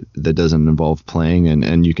that doesn't involve playing,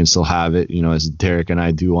 and you can still have it, as Derek and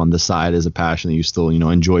I do on the side as a passion that you still,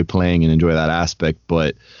 enjoy playing and enjoy that aspect.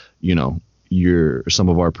 But, some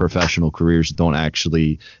of our professional careers don't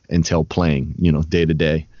actually entail playing, day to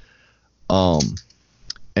day.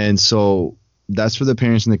 And so that's for the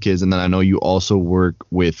parents and the kids. And then I know you also work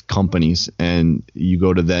with companies, and you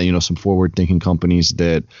go to that, some forward thinking companies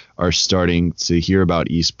that are starting to hear about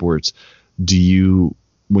esports.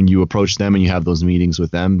 When you approach them and you have those meetings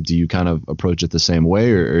with them, do you kind of approach it the same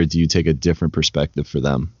way, or do you take a different perspective for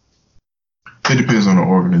them? It depends on the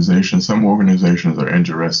organization. Some organizations are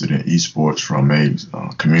interested in esports from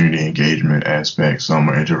a community engagement aspect. Some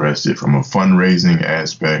are interested from a fundraising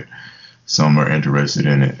aspect. Some are interested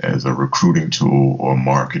in it as a recruiting tool or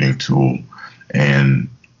marketing tool. And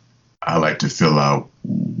I like to fill out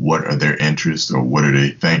what are their interests, or what do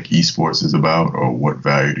they think esports is about, or what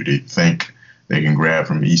value do they think they can grab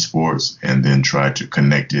from esports, and then try to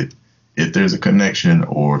connect it if there's a connection,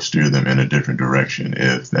 or steer them in a different direction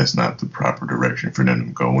if that's not the proper direction for them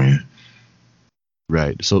to go in.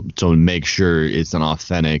 Right. So make sure it's an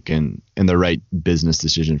authentic and the right business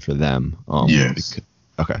decision for them. Yes.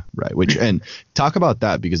 Okay, right. And talk about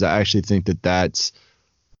that, because I actually think that that's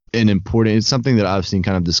it's something that I've seen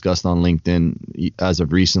kind of discussed on LinkedIn as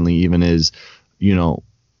of recently, even is,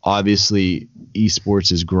 obviously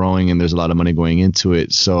esports is growing and there's a lot of money going into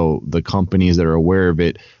it. So the companies that are aware of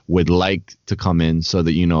it would like to come in so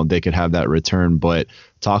that, they could have that return. But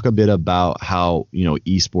talk a bit about how,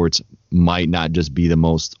 esports might not just be the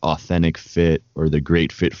most authentic fit or the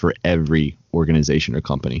great fit for every organization or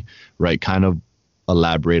company, right? Kind of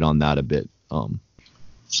elaborate on that a bit.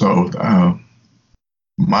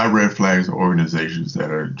 My red flags are organizations that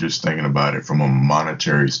are just thinking about it from a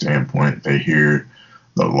monetary standpoint. They hear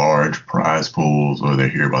the large prize pools, or they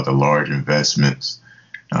hear about the large investments,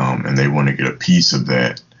 and they want to get a piece of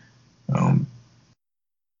that,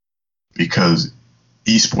 because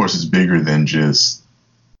esports is bigger than just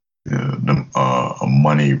a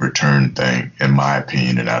money return thing, in my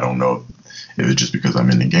opinion. And I don't know if it's just because I'm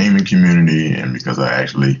in the gaming community and because I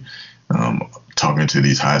actually talking to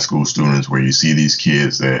these high school students, where you see these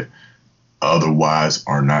kids that otherwise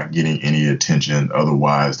are not getting any attention,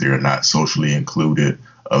 otherwise they are not socially included,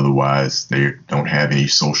 otherwise they don't have any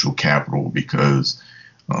social capital because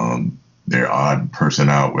they're odd person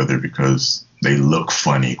out, whether because they look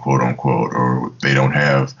funny, quote unquote, or they don't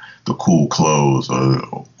have the cool clothes,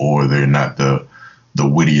 or they're not the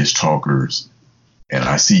wittiest talkers. And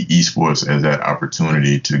I see esports as that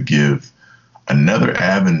opportunity to give another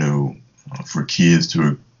avenue for kids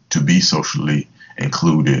to be socially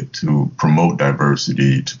included, to promote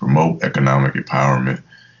diversity, to promote economic empowerment.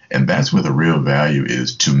 And that's where the real value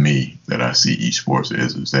is, to me, that I see esports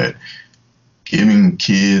is that giving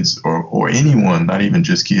kids or anyone, not even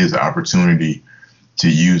just kids, the opportunity to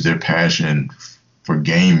use their passion for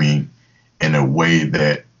gaming in a way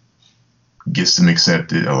that gets them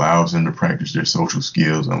accepted, allows them to practice their social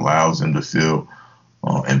skills, and allows them to feel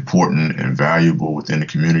important and valuable within the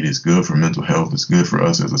community. It's good for mental health. It's good for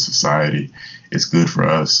us as a society. It's good for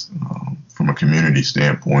us from a community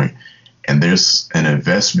standpoint. And there's an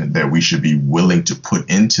investment that we should be willing to put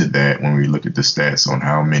into that when we look at the stats on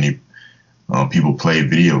how many people play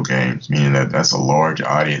video games, meaning that that's a large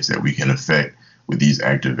audience that we can affect with these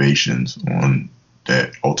activations on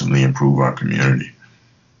that ultimately improve our community.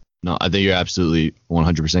 No, I think you're absolutely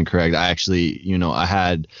 100% correct. I actually, I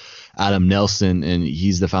had Adam Nelson, and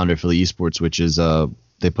he's the founder of Philly Esports, which is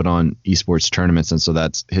they put on esports tournaments, and so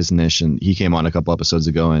that's his niche. And he came on a couple episodes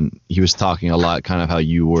ago, and he was talking a lot kind of how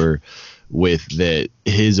you were with that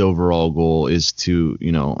his overall goal is to,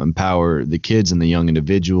 empower the kids and the young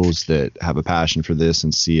individuals that have a passion for this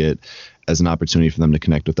and see it as an opportunity for them to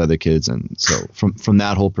connect with other kids. And so from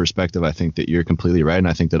that whole perspective, I think that you're completely right. And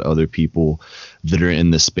I think that other people that are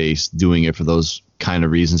in the space doing it for those kind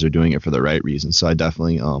of reasons are doing it for the right reasons. So I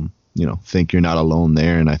definitely, think you're not alone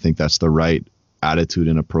there. And I think that's the right attitude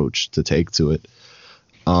and approach to take to it.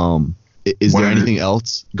 Is there anything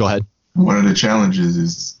else? Go ahead. One of the challenges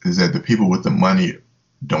is that the people with the money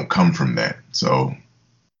don't come from that. So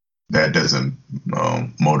that doesn't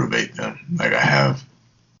motivate them. Like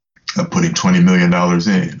I'm putting $20 million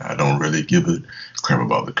in. I don't really give a crap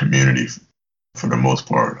about the community for the most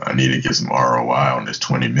part. I need to get some ROI on this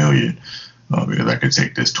 $20 million because I could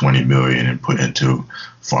take this $20 million and put into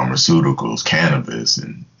pharmaceuticals, cannabis,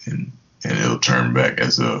 and it'll turn back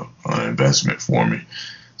as an investment for me.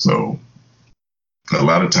 So a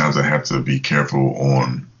lot of times I have to be careful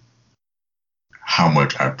on how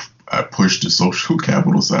much I push the social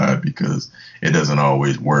capital side because it doesn't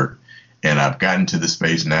always work. And I've gotten to the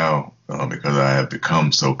space now because I have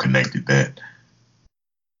become so connected that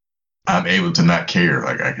I'm able to not care.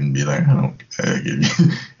 Like I can be like, I don't.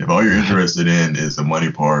 If all you're interested in is the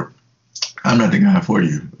money part, I'm not the guy for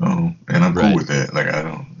you. And I'm cool with that. Like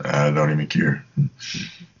I don't even care.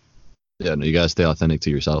 Yeah, no, you gotta stay authentic to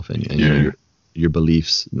yourself and your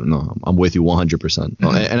beliefs. No, I'm with you 100%. Mm-hmm.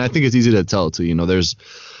 And I think it's easy to tell too. There's,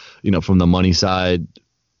 from the money side,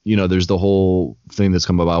 there's the whole thing that's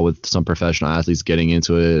come about with some professional athletes getting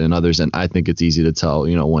into it and others. And I think it's easy to tell,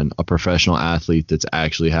 when a professional athlete that's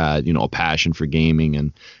actually had, a passion for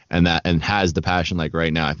gaming and has the passion, like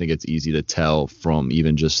right now, I think it's easy to tell from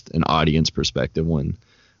even just an audience perspective when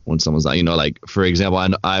someone's like, like, for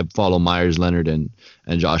example, I follow Myers Leonard and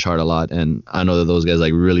Josh Hart a lot. And I know that those guys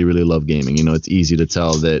like really, really love gaming. It's easy to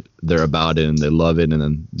tell that they're about it and they love it. And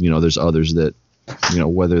then, there's others that,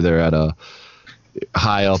 whether they're at a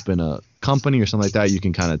high up in a company or something like that, you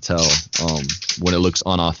can kind of tell when it looks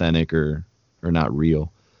unauthentic or not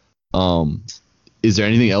real. Is there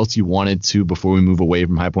anything else you wanted to, before we move away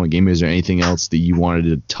from High Point Gamer, is there anything else that you wanted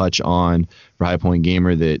to touch on for High Point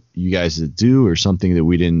Gamer that you guys do, or something that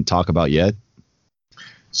we didn't talk about yet?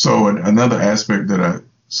 So another aspect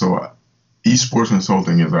esports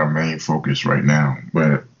consulting is our main focus right now,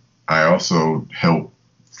 but I also help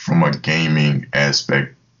from a gaming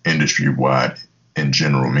aspect industry-wide in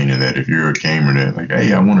general, meaning that if you're a gamer that like,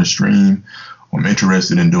 hey, I want to stream, I'm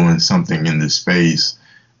interested in doing something in this space,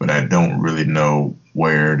 but I don't really know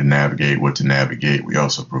where to navigate, what to navigate. We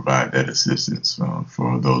also provide that assistance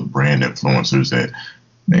for those brand influencers that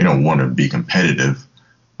they don't want to be competitive,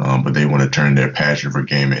 but they want to turn their passion for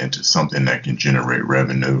gaming into something that can generate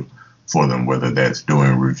revenue for them, whether that's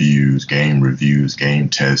doing reviews, game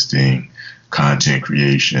testing, content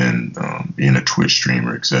creation, being a Twitch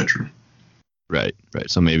streamer, etc. Right.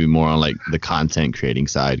 So maybe more on like the content creating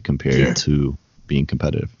side compared to being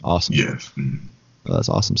competitive. Awesome. Yes. Mm-hmm. Well, that's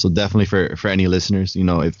awesome. So definitely for any listeners,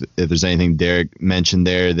 if there's anything Derek mentioned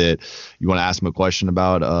there that you want to ask him a question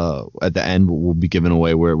about, at the end, we'll be giving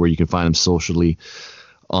away where you can find him socially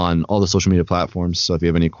on all the social media platforms. So if you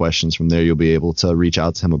have any questions from there, you'll be able to reach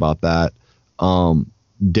out to him about that.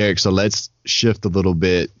 Derek, so let's shift a little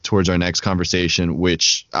bit towards our next conversation,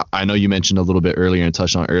 which I know you mentioned a little bit earlier and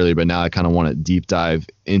touched on earlier, but now I kind of want to deep dive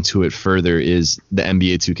into it further, is the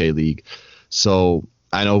NBA 2K League. So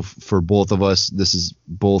I know for both of us, this is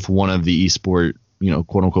both one of the esport,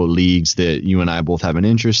 quote unquote leagues that you and I both have an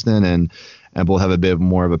interest in and both have a bit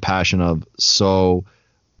more of a passion of. So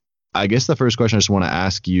I guess the first question I just want to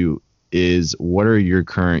ask you is, what are your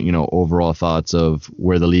current, overall thoughts of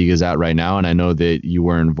where the league is at right now? And I know that you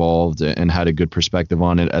were involved and had a good perspective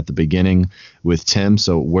on it at the beginning with Tim.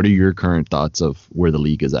 So what are your current thoughts of where the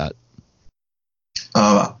league is at?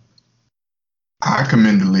 I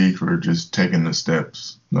commend the league for just taking the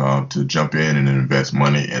steps to jump in and invest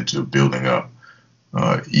money into building up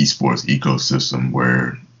esports ecosystem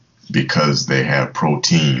where, because they have pro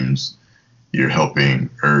teams, you're helping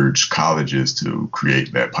urge colleges to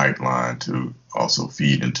create that pipeline to also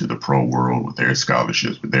feed into the pro world with their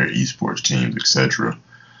scholarships, with their esports teams, etc.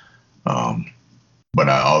 But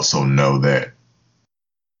I also know that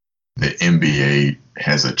the NBA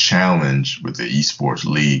has a challenge with the esports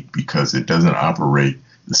league because it doesn't operate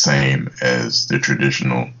the same as the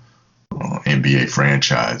traditional NBA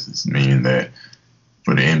franchises, meaning that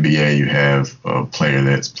for the NBA, you have a player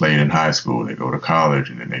that's played in high school, they go to college,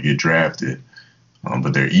 and then they get drafted.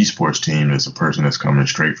 But their esports team is a person that's coming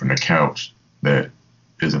straight from the couch that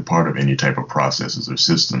isn't part of any type of processes or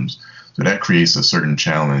systems. So that creates a certain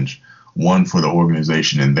challenge, one, for the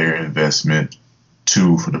organization and their investment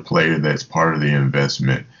Two, for the player that's part of the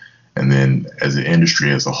investment. And then as an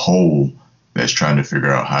industry as a whole that's trying to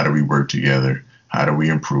figure out how do we work together? How do we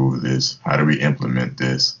improve this? How do we implement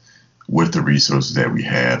this with the resources that we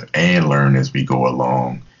have and learn as we go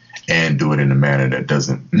along and do it in a manner that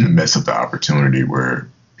doesn't mess up the opportunity where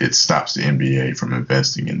it stops the NBA from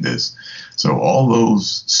investing in this. So all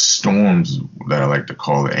those storms that I like to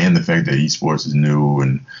call it, and the fact that esports is new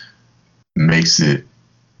and makes it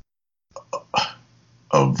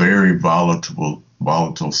a very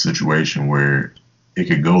volatile situation where it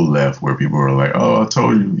could go left, where people are like, "Oh, I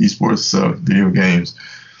told you, esports suck. Video games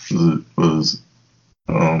was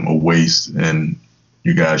a waste, and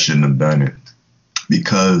you guys shouldn't have done it,"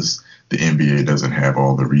 because the NBA doesn't have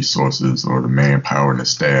all the resources or the manpower and the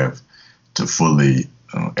staff to fully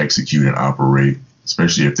execute and operate,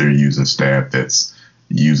 especially if they're using staff that's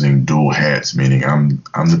using dual hats, meaning I'm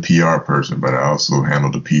the PR person, but I also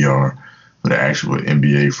handle the PR for the actual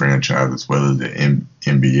NBA franchise as well as the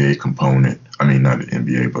NBA component. I mean, not the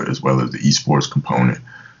NBA, but as well as the esports component.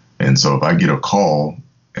 And so if I get a call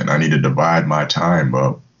and I need to divide my time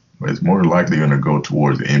up, it's more likely going to go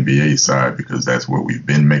towards the NBA side because that's where we've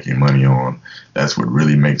been making money on. That's what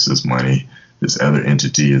really makes us money. This other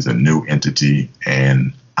entity is a new entity,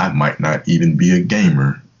 and I might not even be a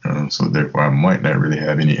gamer. So therefore, I might not really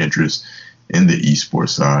have any interest in the esports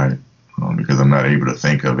side because I'm not able to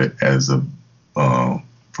think of it as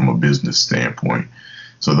from a business standpoint.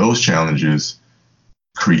 So those challenges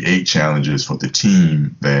create challenges for the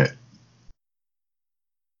team that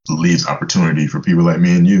leaves opportunity for people like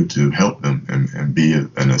me and you to help them and be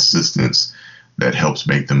an assistance that helps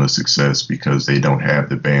make them a success because they don't have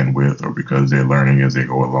the bandwidth or because they're learning as they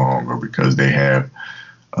go along or because they have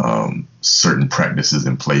certain practices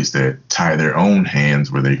in place that tie their own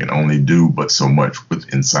hands where they can only do but so much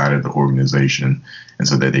with inside of the organization, and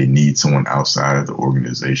so that they need someone outside of the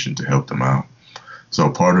organization to help them out. So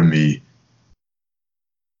part of me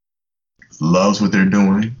loves what they're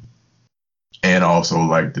doing and also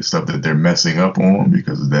like the stuff that they're messing up on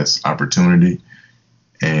because that's opportunity.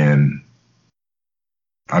 And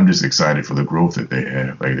I'm just excited for the growth that they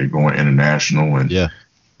have. Like they're going international and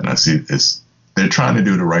I see they're trying to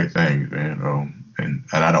do the right thing, man. And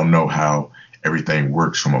I don't know how everything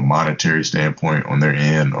works from a monetary standpoint on their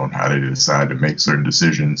end on how they decide to make certain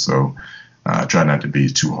decisions. So I try not to be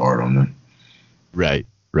too hard on them. Right.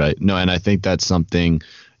 No, and I think that's something,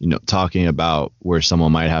 talking about where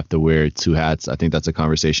someone might have to wear two hats. I think that's a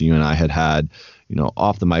conversation you and I had,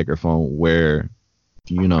 off the microphone where,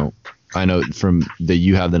 I know from that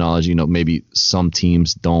you have the knowledge, maybe some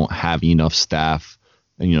teams don't have enough staff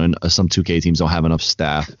and, some 2K teams don't have enough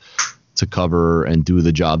staff to cover and do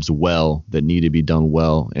the jobs well that need to be done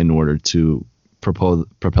well in order to propel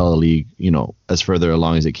a league, as further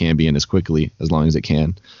along as it can be and as quickly as long as it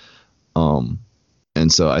can. And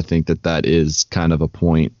so I think that is kind of a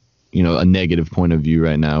point, a negative point of view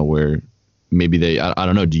right now where maybe I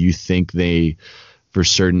don't know. Do you think for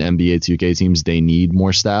certain NBA 2K teams, they need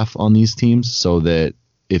more staff on these teams so that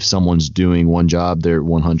if someone's doing one job, they're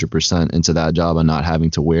 100% into that job and not having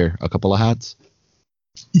to wear a couple of hats?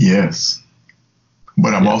 Yes.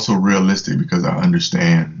 But I'm also realistic because I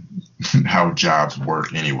understand how jobs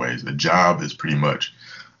work anyways. A job is pretty much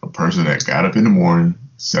a person that got up in the morning,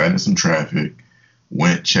 sat in some traffic,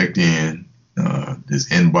 went, checked in, his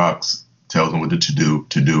inbox tells him what the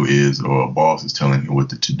to-do is, or a boss is telling him what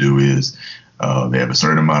the to-do is. They have a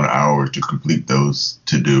certain amount of hours to complete those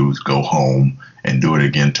to-dos, go home, and do it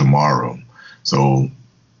again tomorrow. So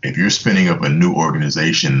if you're spinning up a new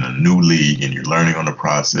organization, a new league, and you're learning on the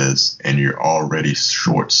process, and you're already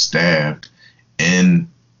short-staffed in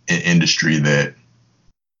an industry that,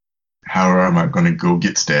 how am I going to go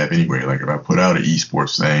get staff anyway? Like if I put out an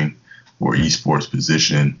esports thing or esports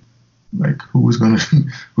position, like who's going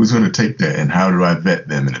to take that, and how do I vet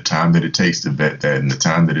them, and the time that it takes to vet that, and the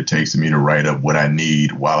time that it takes for me to write up what I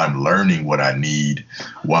need while I'm learning what I need,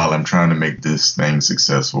 while I'm trying to make this thing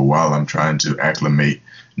successful, while I'm trying to acclimate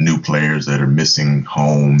new players that are missing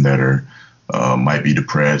home, that are might be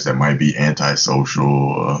depressed, that might be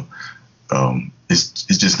antisocial. It's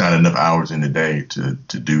just not enough hours in the day to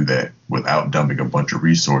do that without dumping a bunch of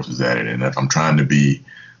resources at it. And if I'm trying to be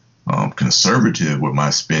conservative with my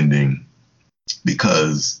spending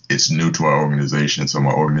because it's new to our organization, so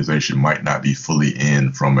my organization might not be fully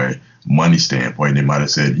in from a money standpoint. They might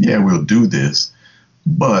have said, yeah, we'll do this,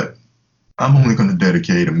 but I'm only going to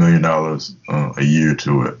dedicate $1 million a year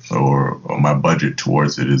to it, or my budget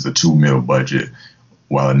towards it is a $2 million budget,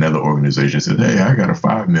 while another organization says, hey, I got a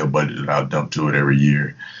 $5 million budget that I'll dump to it every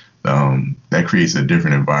year. That creates a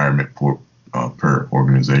different environment per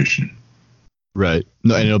organization. Right.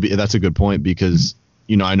 No, and that's a good point because,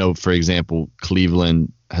 I know, for example,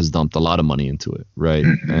 Cleveland has dumped a lot of money into it, right?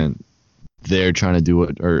 Mm-hmm. And they're trying to do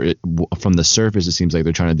it, from the surface, it seems like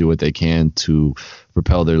they're trying to do what they can to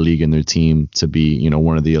propel their league and their team to be,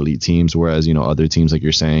 one of the elite teams. Whereas, other teams, like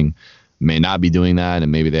you're saying, may not be doing that.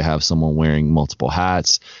 And maybe they have someone wearing multiple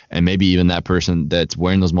hats. And maybe even that person that's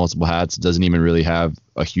wearing those multiple hats doesn't even really have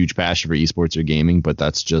a huge passion for esports or gaming, but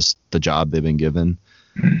that's just the job they've been given.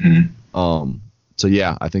 Mm-hmm. So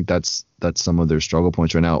yeah, I think that's some of their struggle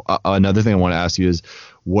points right now. Another thing I want to ask you is,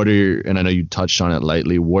 and I know you touched on it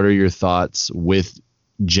lightly, what are your thoughts with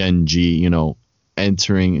Gen G,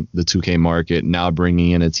 entering the 2K market, now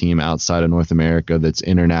bringing in a team outside of North America that's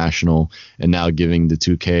international, and now giving the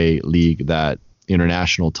 2K league that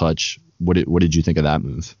international touch? What did you think of that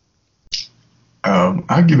move?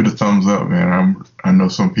 I give it a thumbs up, man. I know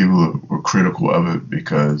some people were critical of it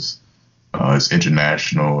because it's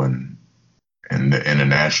international and the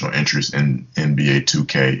international interest in NBA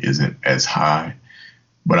 2K isn't as high.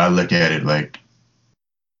 But I look at it like,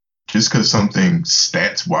 just because something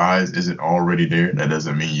stats wise isn't already there, that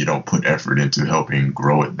doesn't mean you don't put effort into helping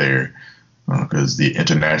grow it there. Because the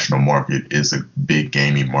international market is a big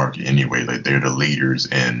gaming market anyway. Like, they're the leaders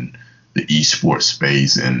in the esports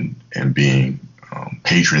space and being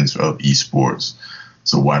patrons of esports.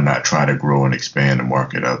 So why not try to grow and expand the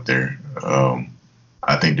market out there?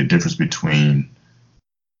 I think the difference between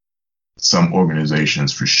some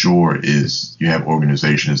organizations for sure is you have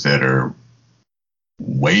organizations that are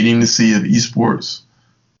waiting to see if esports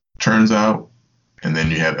turns out, and then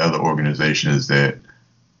you have other organizations that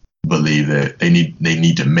believe that they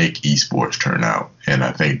need to make esports turn out. And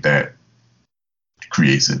I think that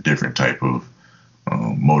creates a different type of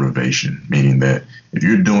motivation, meaning that if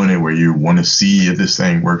you're doing it where you want to see if this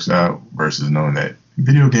thing works out versus knowing that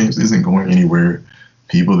video games isn't going anywhere,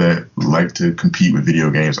 people that like to compete with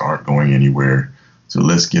video games aren't going anywhere, so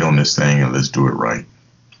let's get on this thing and let's do it right.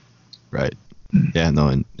 Right. Yeah,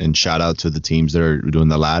 no, and shout out to the teams that are doing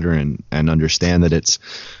the latter and understand that it's,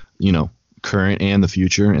 current and the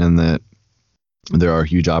future, and that there are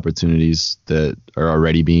huge opportunities that are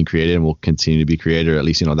already being created and will continue to be created, or at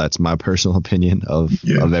least, that's my personal opinion of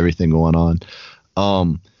everything going on.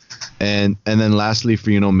 And then lastly, for,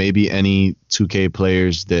 maybe any 2K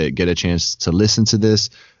players that get a chance to listen to this,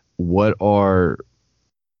 what are,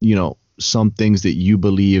 some things that you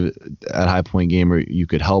believe at High Point Gamer you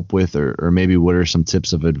could help with, or maybe what are some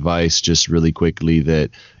tips of advice, just really quickly,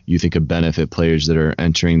 that you think could benefit players that are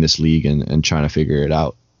entering this league and trying to figure it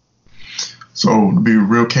out? So, to be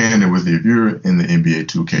real candid with you, if you're in the NBA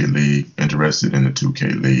 2K League, interested in the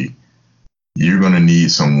 2K League, you're going to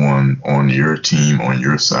need someone on your team, on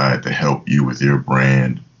your side, to help you with your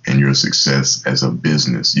brand and your success as a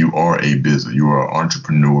business. You are a business. You are an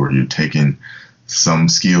entrepreneur. You're taking some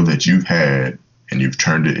skill that you've had and you've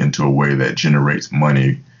turned it into a way that generates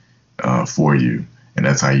money for you. And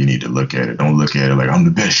that's how you need to look at it. Don't look at it like, I'm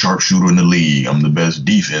the best sharpshooter in the league, I'm the best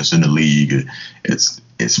defense in the league.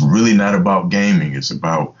 It's really not about gaming. It's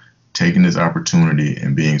about taking this opportunity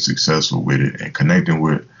and being successful with it, and connecting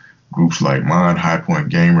with groups like mine, High Point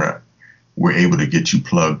Gamer. We're able to get you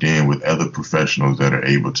plugged in with other professionals that are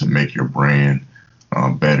able to make your brand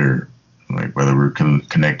better. Like, whether we're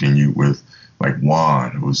connecting you with like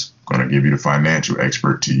Juan, who's going to give you the financial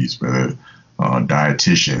expertise, whether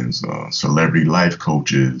dietitians, celebrity life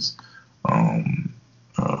coaches,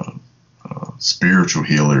 spiritual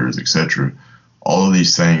healers, etc. All of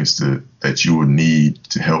these things that you would need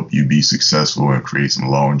to help you be successful and create some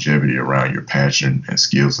longevity around your passion and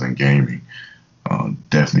skills in gaming.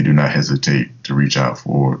 Definitely do not hesitate to reach out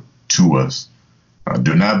to us.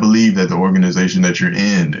 Do not believe that the organization that you're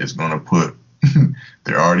in is going to put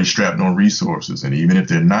they're already strapped on resources. And even if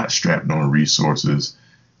they're not strapped on resources,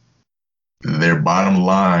 their bottom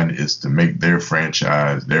line is to make their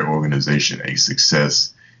franchise, their organization, a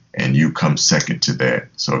success, and you come second to that.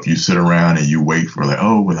 So if you sit around and you wait for, like,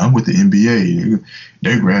 oh, well, I'm with the NBA,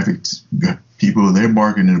 their graphics people, their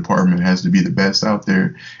marketing department has to be the best out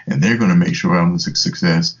there, and they're going to make sure I'm a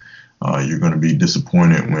success, you're going to be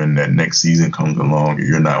disappointed when that next season comes along and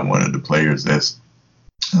you're not one of the players that's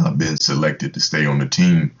been selected to stay on the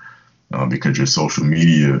team because your social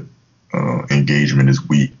media engagement is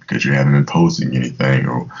weak, because you haven't been posting anything,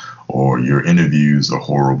 or your interviews are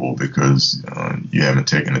horrible because you haven't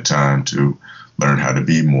taken the time to learn how to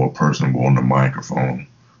be more personable on the microphone,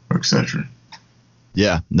 or etc.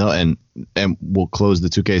 Yeah, no, and we'll close the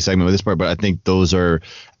 2K segment with this part, but I think those are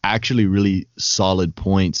actually really solid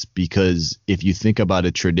points, because if you think about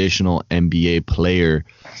a traditional NBA player,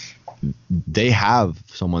 they have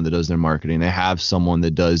someone that does their marketing. They have someone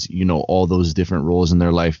that does, all those different roles in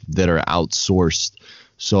their life that are outsourced.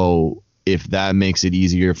 So if that makes it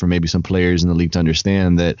easier for maybe some players in the league to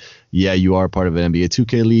understand that, yeah, you are part of an NBA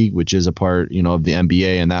 2K league, which is a part, of the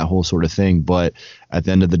NBA and that whole sort of thing. But at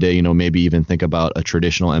the end of the day, maybe even think about a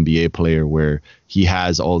traditional NBA player where he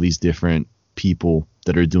has all these different people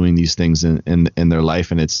that are doing these things in their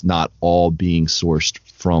life, and it's not all being sourced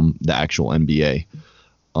from the actual NBA.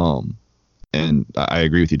 And I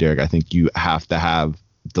agree with you, Derek. I think you have to have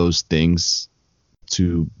those things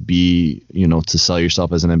to be, to sell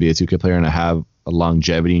yourself as an NBA 2K player and to have a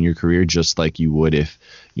longevity in your career, just like you would if,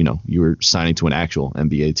 you were signing to an actual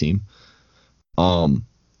NBA team.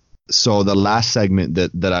 So the last segment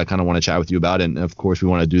that I kind of want to chat with you about, and of course we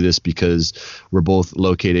want to do this because we're both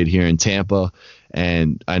located here in Tampa,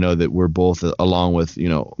 and I know that we're both, along with,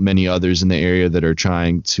 many others in the area that are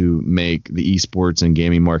trying to make the esports and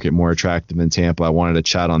gaming market more attractive in Tampa. I wanted to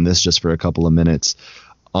chat on this just for a couple of minutes.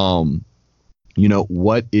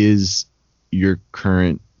 What is your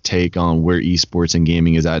current take on where esports and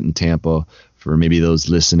gaming is at in Tampa for maybe those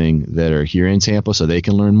listening that are here in Tampa so they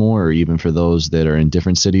can learn more, or even for those that are in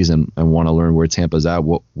different cities and want to learn where Tampa's at?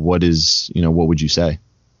 What would you say?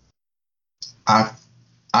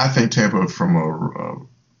 I think Tampa, from a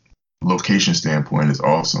location standpoint, is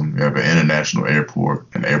awesome. We have an international airport,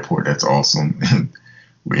 an airport that's awesome.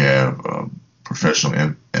 We have a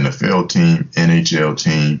professional NFL team, NHL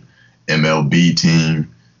team, MLB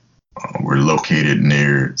team. We're located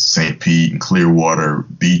near St. Pete and Clearwater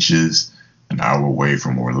beaches, an hour away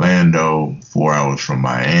from Orlando, 4 hours from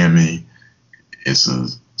Miami. It's a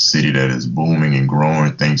city that is booming and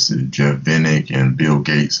growing thanks to Jeff Vinnick and Bill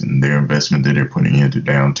Gates and their investment that they're putting into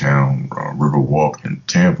downtown Riverwalk in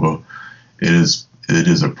Tampa. It is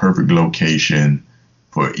a perfect location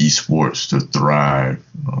for esports to thrive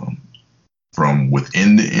from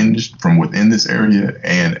within this area,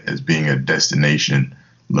 and as being a destination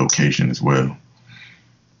location as well.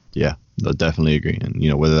 Yeah, I definitely agree. And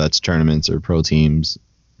whether that's tournaments or pro teams,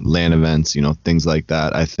 LAN events, things like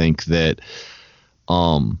that, I think that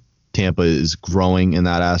Tampa is growing in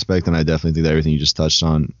that aspect, and I definitely think that everything you just touched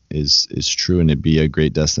on is true, and it'd be a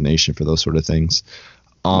great destination for those sort of things.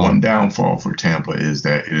 One downfall for Tampa is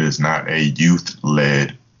that it is not a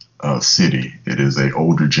youth-led city. It is an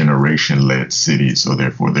older generation-led city, so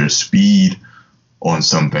therefore their speed on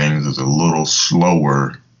some things is a little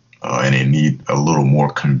slower, and they need a little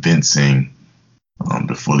more convincing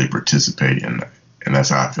to fully participate in that. And that's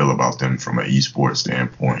how I feel about them from an esports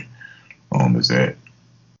standpoint, is that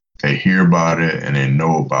they hear about it and they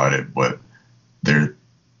know about it, but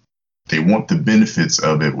they want the benefits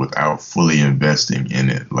of it without fully investing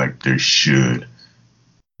in it like they should.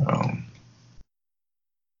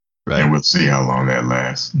 Right. And we'll see how long that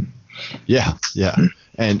lasts. Yeah.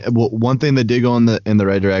 And one thing that did go in the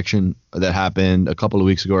right direction that happened a couple of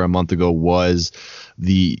weeks ago or a month ago was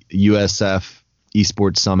the USF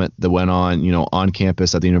Esports Summit that went on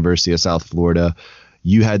campus at the University of South Florida.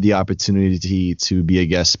 You had the opportunity to be a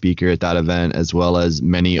guest speaker at that event, as well as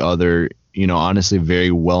many other, honestly,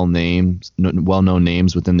 very well-known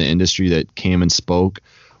names within the industry that came and spoke.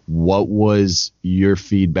 What was your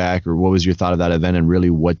feedback, or what was your thought of that event, and really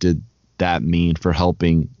what did that mean for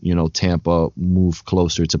helping, Tampa move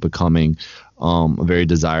closer to becoming a very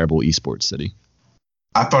desirable esports city?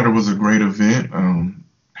 I thought it was a great event.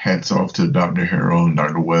 Hats off to Dr. Harrell and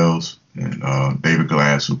Dr. Wells and David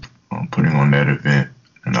Glass for putting on that event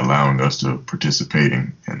and allowing us to participate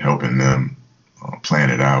and helping them plan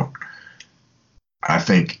it out. I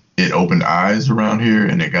think it opened eyes around here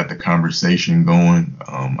and it got the conversation going.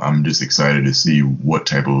 I'm just excited to see what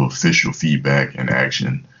type of official feedback and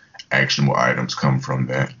actionable items come from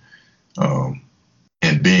that.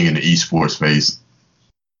 And being in the esports space,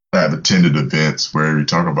 I've attended events where we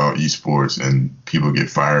talk about esports and people get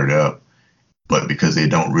fired up, but because they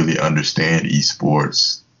don't really understand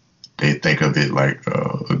esports, they think of it like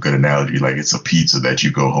a good analogy, like it's a pizza that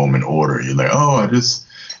you go home and order. You're like,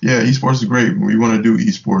 esports is great. We want to do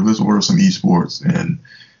esports. Let's order some esports. And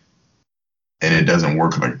it doesn't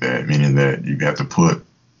work like that, meaning that you have to put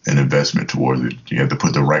an investment towards it. You have to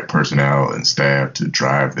put the right personnel and staff to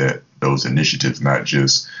drive those initiatives, not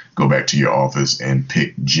just go back to your office and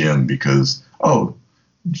pick Jim because,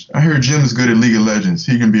 I hear Jim is good at League of Legends.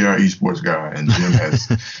 He can be our esports guy. And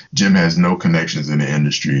Jim has no connections in the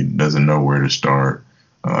industry, doesn't know where to start,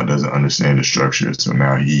 doesn't understand the structure. So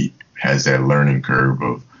now he has that learning curve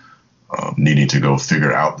of needing to go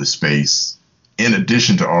figure out the space, in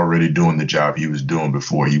addition to already doing the job he was doing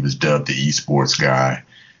before he was dubbed the esports guy.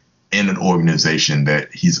 in an organization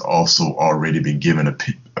that he's also already been given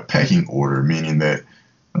a pecking order, meaning that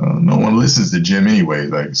no one listens to Jim anyway.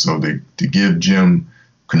 Like, so to give Jim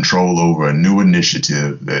control over a new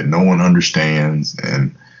initiative that no one understands,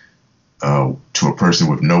 and to a person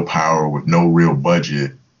with no power, with no real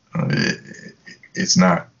budget, it's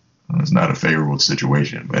not a favorable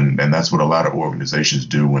situation. And that's what a lot of organizations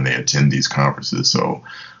do when they attend these conferences. So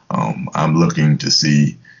I'm looking to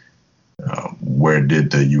see where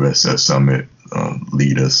did the USF Summit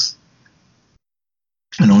lead us,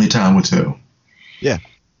 and only time will tell. Yeah.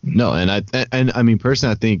 No, and I mean,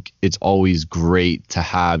 personally, I think it's always great to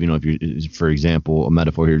have, if you're, for example, a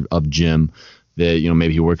metaphor here of Jim, that,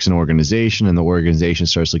 maybe he works in an organization and the organization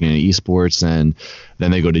starts looking at esports, and then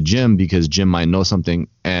they go to Jim because Jim might know something.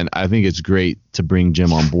 And I think it's great to bring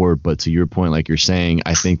Jim on board. But to your point, like you're saying,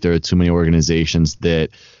 I think there are too many organizations that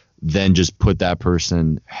then just put that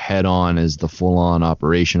person head on as the full on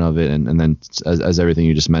operation of it. And then as everything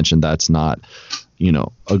you just mentioned, that's not,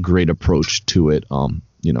 a great approach to it.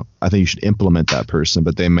 I think you should implement that person,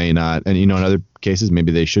 but they may not. And, in other cases,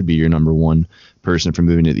 maybe they should be your number one person for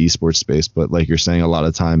moving to the esports space. But like you're saying, a lot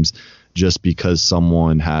of times just because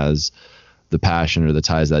someone has the passion or the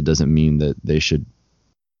ties, that doesn't mean that they should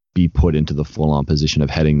be put into the full on position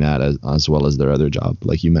of heading that as well as their other job,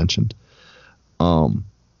 like you mentioned.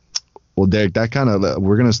 Well, Derek, that kind of,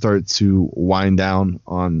 we're going to start to wind down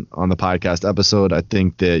on the podcast episode. I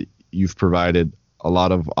think that you've provided a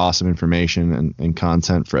lot of awesome information and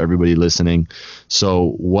content for everybody listening.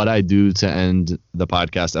 So what I do to end the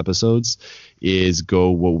podcast episodes is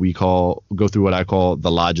go through what I call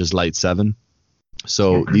the Lodge's Light 7.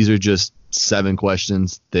 So these are just 7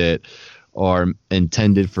 questions that are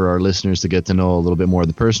intended for our listeners to get to know a little bit more of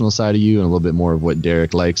the personal side of you and a little bit more of what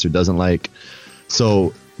Derek likes or doesn't like.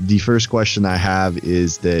 So the first question I have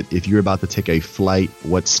is that if you're about to take a flight,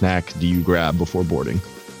 what snack do you grab before boarding?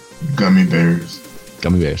 Gummy bears.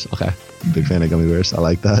 Gummy bears. Okay. Big fan of gummy bears. I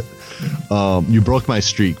like that. You broke my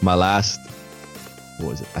streak. What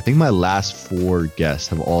was it? I think my last 4 guests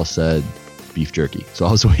have all said beef jerky. So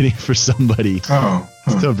I was waiting for somebody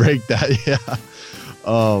to break that.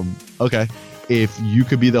 Yeah. Okay. If you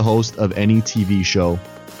could be the host of any TV show,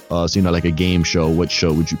 so like a game show, what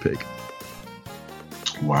show would you pick?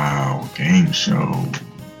 Wow, game show.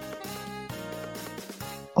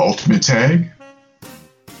 Ultimate Tag.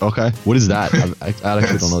 Okay, what is that? I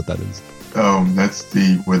actually don't know what that is. That's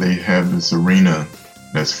where they have this arena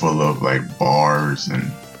that's full of like bars,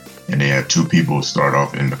 and they have 2 people start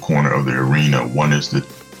off in the corner of the arena. One is the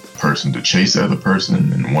person to chase the other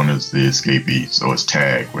person, and one is the escapee. So it's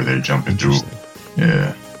tag, where they're jumping through.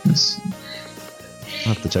 Yeah,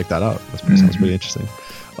 I'll have to check that out. That sounds pretty interesting.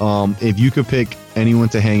 If you could pick anyone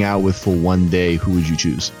to hang out with for one day, who would you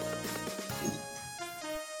choose?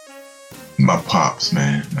 My pops,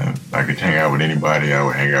 man. If I could hang out with anybody, I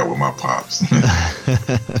would hang out with my pops.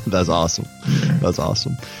 That's awesome. Yeah. That's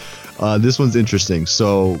awesome. This one's interesting.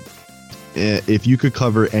 So if you could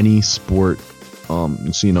cover any sport,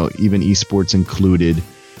 so, even esports included,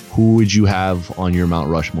 who would you have on your Mount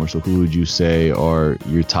Rushmore? So who would you say are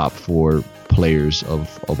your top 4 players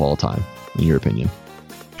of all time, in your opinion?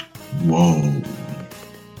 Whoa.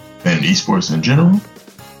 And esports in general?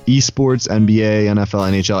 Esports, NBA, NFL,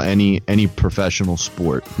 NHL, any professional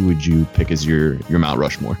sport, who would you pick as your Mount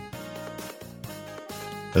Rushmore?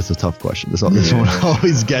 That's a tough question. This one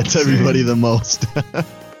always gets everybody the most.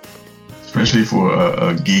 Especially for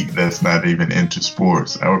a geek that's not even into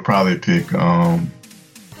sports. I would probably pick, You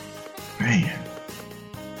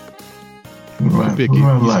could pick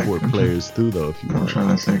esport players too, though, if you want. I'm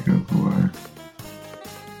trying to think of who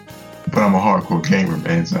but I'm a hardcore gamer,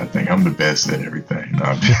 man, so I think I'm the best at everything.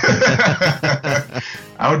 No,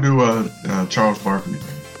 I would do Charles Barkley.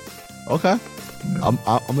 Okay. Yeah.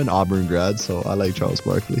 I'm an Auburn grad, so I like Charles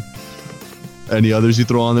Barkley. Any others you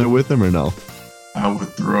throw on there with him or no? I would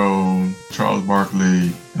throw Charles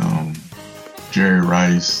Barkley, Jerry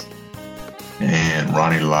Rice, and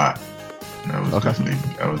Ronnie Lott. I was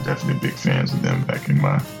definitely big fans of them back in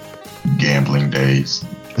my gambling days.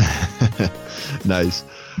 Nice.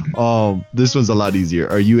 This one's a lot easier.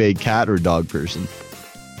 Are you a cat or dog person?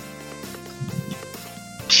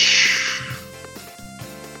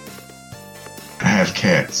 I have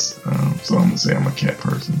cats, so I'm gonna say I'm a cat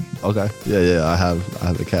person. Okay. Yeah. I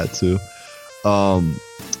have a cat too.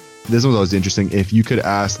 This one's always interesting. If you could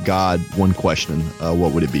ask God one question,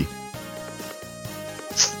 what would it be?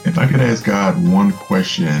 If I could ask God one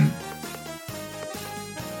question,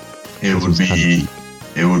 it would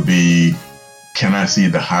be, can I see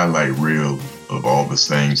the highlight reel of all the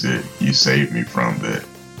things that you saved me from that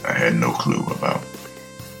I had no clue about?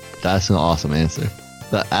 That's an awesome answer.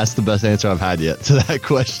 That's the best answer I've had yet to that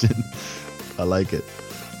question. I like it.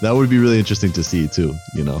 That would be really interesting to see too,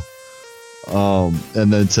 you know.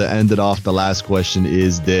 And then to end it off, the last question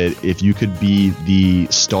is that if you could be the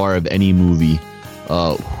star of any movie,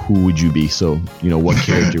 who would you be? So, you know, what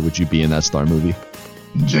character would you be in that star movie?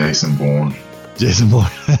 Jason Bourne. Jason Bourne.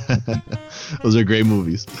 Those are great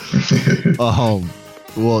movies.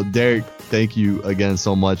 Well, Derek, thank you again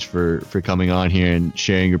so much for coming on here and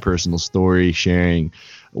sharing your personal story, sharing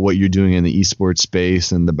what you're doing in the esports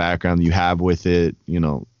space and the background you have with it, you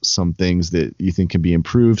know, some things that you think can be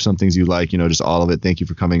improved, some things you like, you know, just all of it. Thank you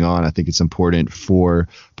for coming on. I think it's important for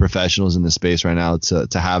professionals in the space right now to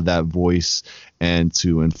have that voice and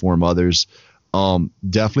to inform others.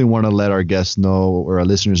 Definitely want to let our guests know, or our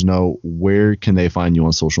listeners know, where can they find you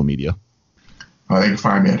on social media? They can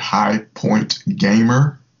find me at High Point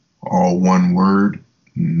Gamer, all one word,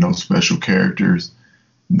 no special characters.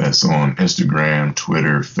 That's on Instagram,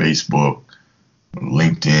 Twitter, Facebook,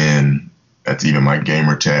 LinkedIn. That's even my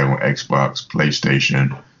gamer tag on Xbox,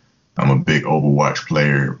 PlayStation. I'm a big Overwatch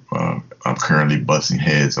player. I'm currently busting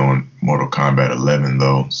heads on Mortal Kombat 11,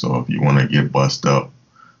 though. So if you want to get bust up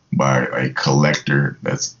by a collector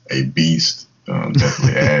that's a beast,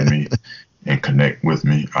 definitely add me and connect with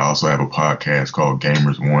me. I also have a podcast called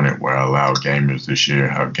Gamers Wanted, where I allow gamers to share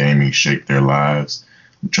how gaming shaped their lives.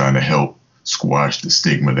 I'm trying to help squash the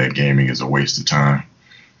stigma that gaming is a waste of time.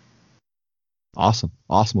 Awesome.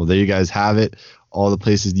 Well, there you guys have it. All the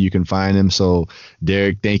places that you can find him. So,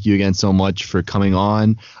 Derek, thank you again so much for coming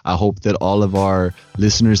on. I hope that all of our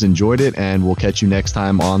listeners enjoyed it, and we'll catch you next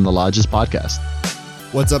time on the Lodges Podcast.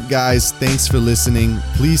 What's up, guys? Thanks for listening.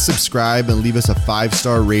 Please subscribe and leave us a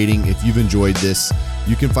 5-star rating if you've enjoyed this.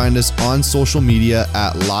 You can find us on social media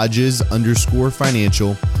at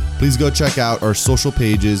Lodges_financial. Please go check out our social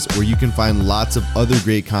pages where you can find lots of other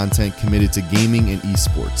great content committed to gaming and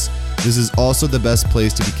esports. This is also the best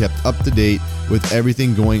place to be kept up to date with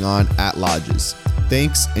everything going on at Lodges.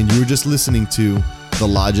 Thanks, and you were just listening to the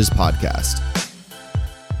Lodges Podcast.